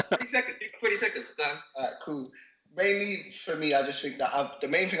 20 seconds, done. All right, cool. Mainly for me, I just think that the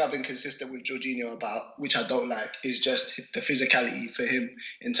main thing I've been consistent with Jorginho about, which I don't like, is just the physicality for him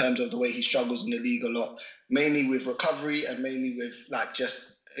in terms of the way he struggles in the league a lot. Mainly with recovery and mainly with like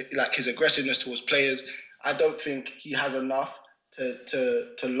just like his aggressiveness towards players. I don't think he has enough to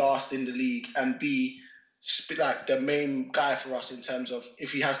last in the league and be like the main guy for us in terms of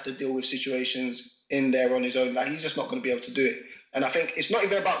if he has to deal with situations in there on his own. Like he's just not going to be able to do it. And I think it's not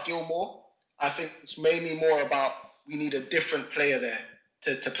even about Gilmour. I think it's mainly more about we need a different player there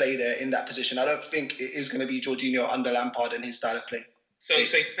to play there in that position. I don't think it is going to be Jorginho under Lampard and his style of play. So you're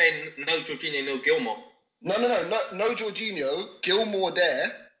saying no Jorginho, no Gilmour? No Jorginho, Gilmour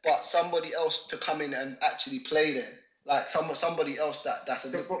there, but somebody else to come in and actually play there. Like somebody else that's a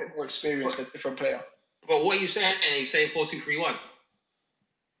bit more experienced, a different player. But what are you saying? Are you saying 4-2-3-1?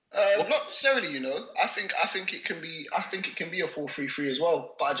 Not necessarily, you know. I think it can be a 4-3-3 as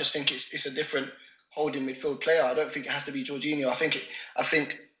well. But I just think it's a different holding midfield player. I don't think it has to be Jorginho. I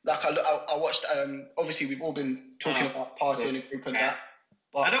think like I watched. Obviously, we've all been talking about Partey in the group and that.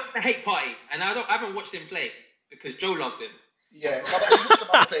 But I don't hate Partey, and I haven't watched him play because Joe loves him. Yeah, but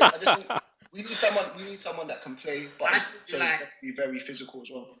I just think we need someone that can play, but it's like, be very physical as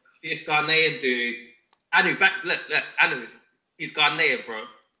well. This Ghanaian dude, Anu, look, Anu, he's Ghanaian, bro.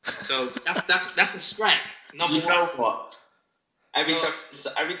 So that's the strike. Number one. What? Every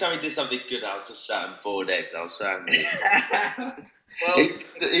time he did something good, I was just shouting bored eggs. I was shouting. Well,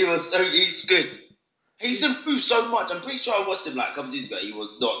 he's good. He's improved so much. I'm pretty sure I watched him like a couple of years ago. He was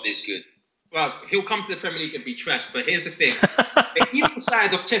not this good. Well, he'll come to the Premier League and be trash. But here's the thing: the evil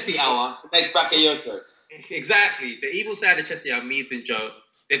side of Chessy Hour. Next Bakayoko. Exactly. The evil side of Chessy Hour, Meads and Joe.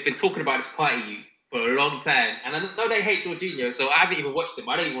 They've been talking about this party for a long time, and I know they hate Jorginho, so I haven't even watched him.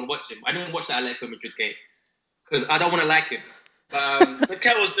 I don't even want to watch him. I didn't watch that Atletico Madrid game because I don't want to like him.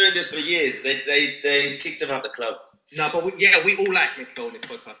 Mikel was doing this for years. They kicked him out the club. No, but we all like Mikel on this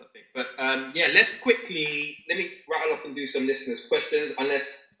podcast, I think. But let's quickly, let me rattle up and do some listeners' questions.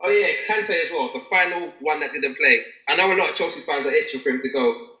 Kante as well, the final one that didn't play. I know a lot of Chelsea fans are itching for him to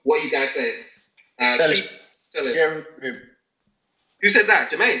go. What are you guys saying? Sell him. Who said that?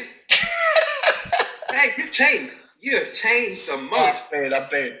 Jermaine? Hey, you've changed. You have changed the most. I'm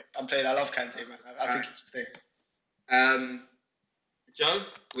playing. I love Kante, man. I think he should stay. Joe,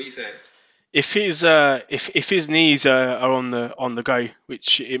 what are you saying? If his knees are on the go,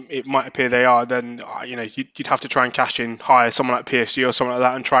 which it might appear they are, then you'd have to try and cash in, hire someone like PSG or someone like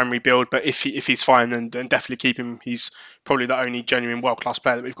that, and try and rebuild. But if he's fine, then definitely keep him. He's probably the only genuine world class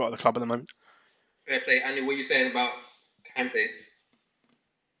player that we've got at the club at the moment. Fair play, Andy. What are you saying about Kante?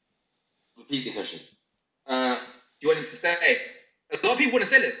 Repeat the question. Do you want him to stay? A lot of people want to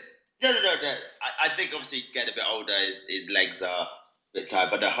sell him. No. I think obviously getting a bit older, his legs are a bit tired,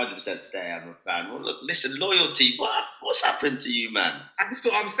 but 100% stay. I'm a fan. Well, look, listen, loyalty. What's happened to you, man? That's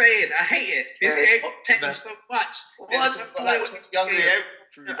what I'm saying. I hate it. This game changed so much. What's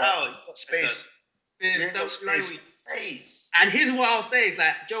space? And here's what I'll say is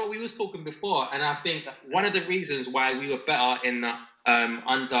like, Joe, we was talking before, and I think one of the reasons why we were better in the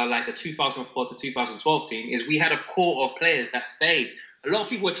under like the 2004 to 2012 team is we had a core of players that stayed. A lot of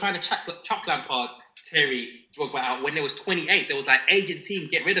people were trying to chuck Lampard, Terry, Drogba out when there was 28. There was like agent team,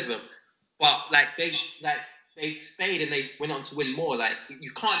 get rid of them. But they stayed and they went on to win more. Like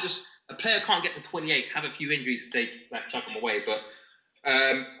you can't just a player can't get to 28, have a few injuries to say like chuck them away. But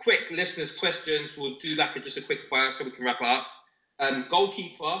quick listeners' questions. We'll do like just a quick fire so we can wrap it up.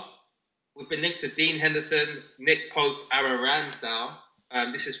 Goalkeeper. We've been linked to Dean Henderson, Nick Pope, Aaron Ramsdale.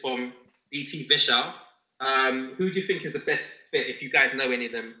 This is from DT Vishal. Who do you think is the best fit if you guys know any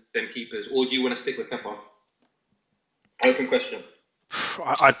of them keepers? Or do you want to stick with Kepa? Open question.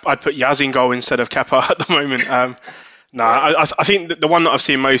 I'd put Yaz in goal instead of Kepa at the moment. I think the one that I've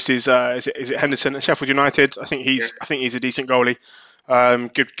seen most is it Henderson at Sheffield United. I think he's a decent goalie.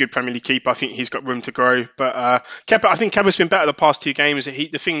 Good Premier League keeper. I think he's got room to grow. But Kepa, I think Kepa's been better the past two games. The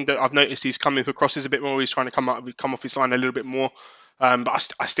thing that I've noticed, he's coming for crosses a bit more. He's trying to come off his line a little bit more.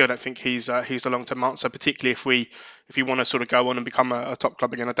 But I still don't think he's the long-term answer, particularly if we want to sort of go on and become a top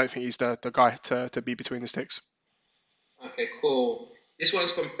club again. I don't think he's the guy to be between the sticks. Okay, cool. This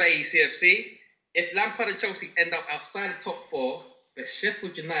one's from Bay CFC. If Lampard and Chelsea end up outside the top four, but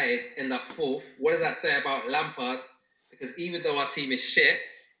Sheffield United end up fourth, what does that say about Lampard? Because even though our team is shit,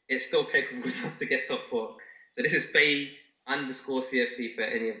 it's still capable enough to get top four. So this is Bay_CFC for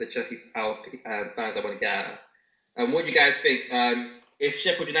any of the Chelsea fans that want to get out. What do you guys think? If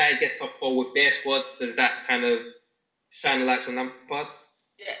Sheffield United get top four with their squad, does that kind of shine the lights on Lampard?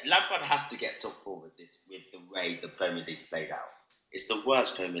 Yeah, Lampard has to get top four with the way the Premier League's played out. It's the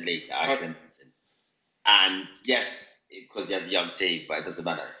worst Premier League that I can imagine. And yes, because he has a young team, but it doesn't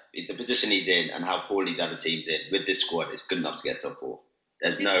matter. The position he's in and how poorly the other team's in, with this squad, it's good enough to get top four.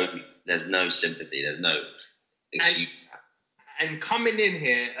 There's no sympathy. There's no excuse. And coming in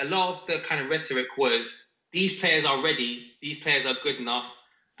here, a lot of the kind of rhetoric was, these players are ready, these players are good enough.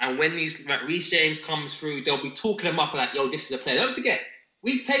 And when Reece James comes through, they'll be talking them up like, yo, this is a player. Don't forget,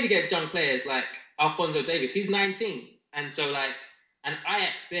 we've played against young players like Alphonso Davies. He's 19. And so and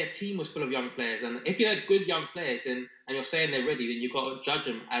Ajax, their team was full of young players. And if you had good young players, and you're saying they're ready, then you've got to judge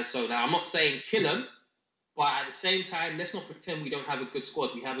them as so. Now, I'm not saying kill them, but at the same time, let's not pretend we don't have a good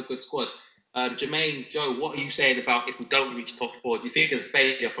squad. We have a good squad. Jermaine, Joe, what are you saying about if we don't reach top four? Do you think it's a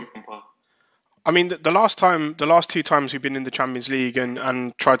failure from Lampard? I mean, the last two times we've been in the Champions League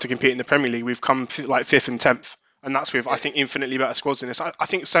and tried to compete in the Premier League, we've come like 5th and 10th. And that's with, I think, infinitely better squads in this. I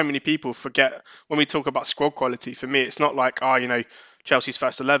think so many people forget when we talk about squad quality. For me, it's not like, Chelsea's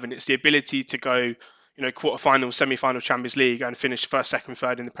first 11. It's the ability to go, quarter-final, semi-final Champions League and finish first, second,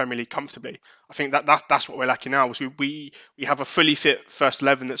 third in the Premier League comfortably. I think that's what we're lacking now. We have a fully fit first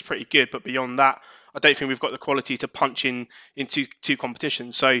 11 that's pretty good, but beyond that, I don't think we've got the quality to punch in two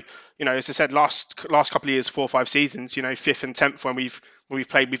competitions. So, as I said, last couple of years, 4 or 5 seasons, 5th and 10th when we've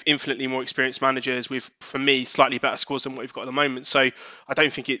played with infinitely more experienced managers, with, for me, slightly better scores than what we've got at the moment. So I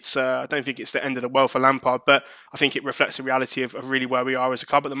don't think it's the end of the world for Lampard, but I think it reflects the reality of really where we are as a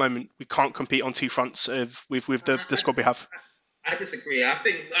club at the moment. We can't compete on two fronts with the squad we have. I disagree. I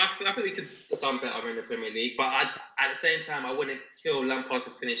think we could have done better in the Premier League, but at the same time, I wouldn't kill Lampard to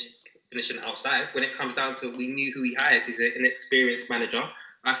finishing outside. When it comes down to, we knew who he hired. He's an experienced manager.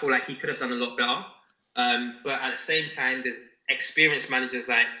 I feel like he could have done a lot better. But at the same time, there's experienced managers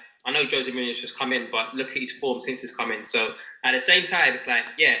like, I know Jose Mourinho's just come in, but look at his form since he's come in. So at the same time, it's like,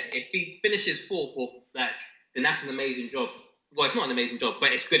 yeah, if he finishes fourth, then that's an amazing job. Well, it's not an amazing job,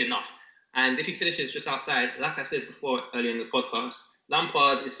 but it's good enough. And if he finishes just outside, like I said before earlier in the podcast,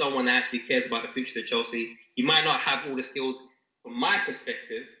 Lampard is someone that actually cares about the future of Chelsea. He might not have all the skills from my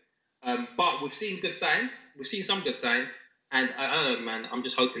perspective, but we've seen good signs. We've seen some good signs. And I don't know, man, I'm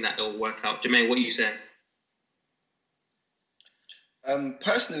just hoping that it'll work out. Jermaine, what are you saying?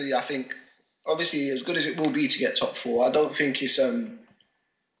 Personally, I think, obviously, as good as it will be to get top four, I don't think it's something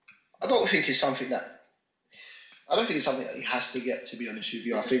that he has to get, to be honest with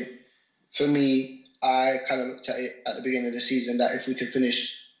you. I think for me, I kind of looked at it at the beginning of the season that if we could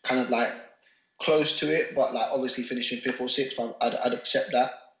finish kind of like close to it, but like obviously finishing 5th or 6th, I'd accept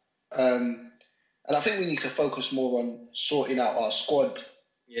that. And I think we need to focus more on sorting out our squad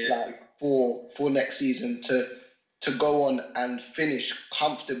for next season to go on and finish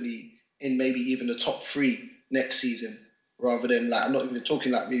comfortably in maybe even the top 3 next season, rather than like, I'm not even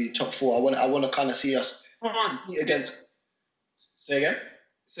talking like really top 4. I want to kind of see us compete against. Say again?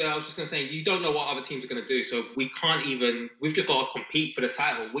 So I was just going to say, you don't know what other teams are going to do. So we've just got to compete for the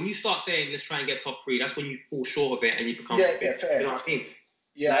title. When you start saying, let's try and get top 3, that's when you fall short of it and you become fair. You know what I mean?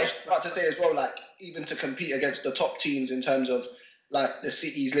 Yeah, I was about to say as well, like, even to compete against the top teams in terms of, like, the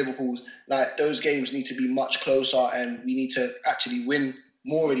Cities, Liverpools, like, those games need to be much closer and we need to actually win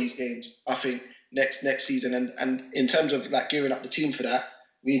more of these games, I think, next season. And in terms of, like, gearing up the team for that,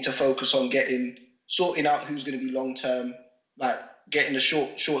 we need to focus on sorting out who's going to be long-term, like, getting the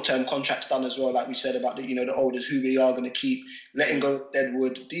short-term contracts done as well, like we said about the olders, who we are going to keep, letting go of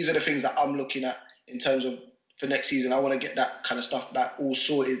Deadwood. These are the things that I'm looking at in terms of for next season. I want to get that kind of stuff all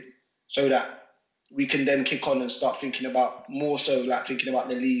sorted so that we can then kick on and start thinking about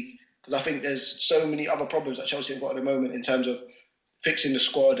the league. Because I think there's so many other problems that Chelsea have got at the moment in terms of fixing the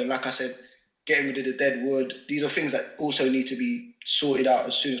squad and, like I said, getting rid of the Deadwood. These are things that also need to be sorted out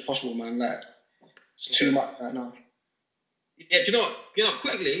as soon as possible, man. Like, it's too much right now. Yeah, do you know,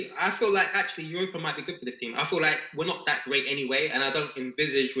 quickly, I feel like actually Europa might be good for this team. I feel like we're not that great anyway, and I don't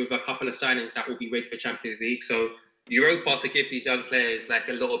envisage with a couple of signings that will be ready for Champions League. So Europa to give these young players like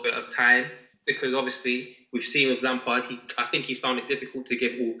a little bit of time, because obviously we've seen with Lampard, I think he's found it difficult to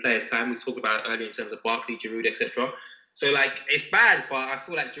give all players time. We talked about it earlier in terms of Barkley, Giroud, etc. So like, it's bad, but I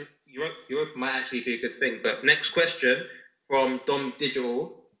feel like Europa might actually be a good thing. But next question from Dom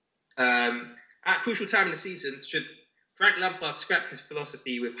Digital. At crucial time in the season, should Frank Lampard scrapped his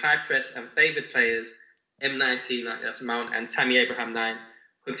philosophy with high press and favoured players, M19, like that's Mount, and Tammy Abraham 9,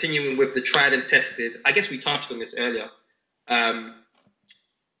 continuing with the tried and tested. I guess we touched on this earlier. We'll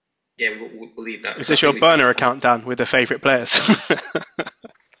leave that. Is this your burner account, Dan, with the favourite players?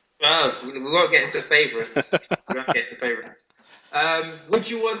 Well, we won't get into favourites. Would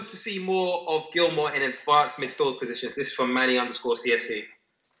you want to see more of Gilmour in advanced midfield positions? This is from Manny_CFC.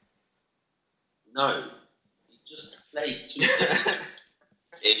 No. Just played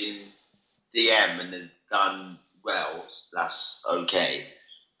in DM and then done well. That's okay.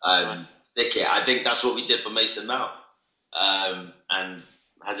 Stick it. I think that's what we did for Mason Mount. And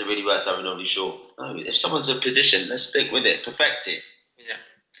has it really worked out? I'm not really sure. No, if someone's in position, let's stick with it. Perfect it. Yeah.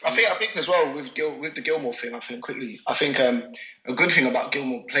 I think as well with the Gilmour thing. I think a good thing about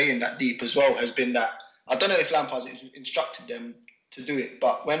Gilmour playing that deep as well has been that I don't know if Lampard instructed them to do it,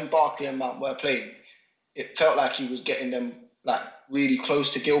 but when Barkley and Mount were playing, it felt like he was getting them like really close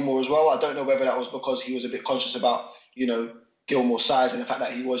to Gilmour as well. I don't know whether that was because he was a bit conscious about Gilmour's size and the fact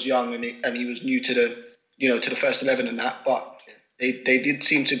that he was young and he was new to the first 11 and that, but they did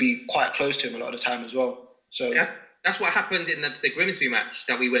seem to be quite close to him a lot of the time as well. So yeah, that's what happened in the Grimsby match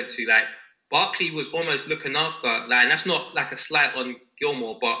that we went to. Like, Barkley was almost looking after, like, and that's not like a slight on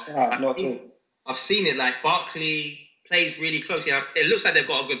Gilmour, but I've seen it. Like, Barkley plays really closely. It looks like they've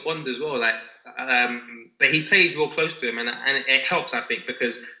got a good bond as well. Like, but he plays real close to him, and it helps, I think,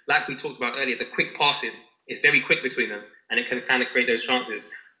 because like we talked about earlier, the quick passing is very quick between them, and it can kind of create those chances.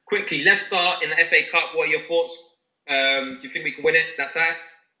 Quickly, let's start in the FA Cup. What are your thoughts? Do you think we can win it that time?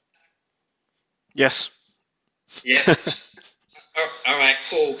 Yes. Yeah. All right,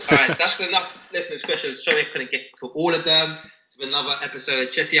 cool. All right, that's enough listeners' questions. Sorry I couldn't get to all of them. It's been another episode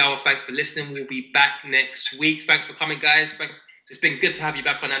of Chessy Hour. Thanks for listening. We'll be back next week. Thanks for coming, guys. Thanks. It's been good to have you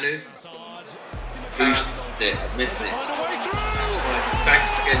back on, Anu. Missed it. Thanks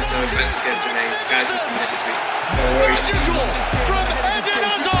again, Joe. Thanks again, Jermaine. Guys, we'll see you next week. No worries. From Eden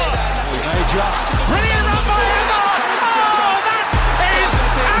Hazard. Brilliant run by Hazard. Oh, that is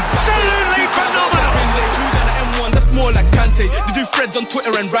absolutely phenomenal. That's more like Kante. They do threads on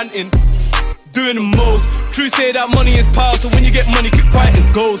Twitter and ranting. Doing the most. True say that money is power, so when you get money, keep quiet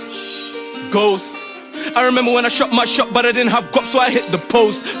and ghost. I remember when I shot my shot, but I didn't have guap, so I hit the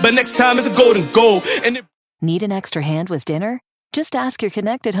post. But next time it's a golden goal. Need an extra hand with dinner? Just ask your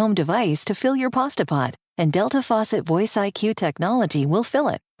connected home device to fill your pasta pot, and Delta Faucet Voice IQ technology will fill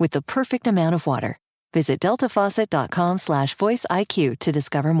it with the perfect amount of water. Visit deltafaucet.com/voice IQ to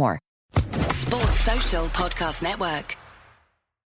discover more. Sports Social Podcast Network.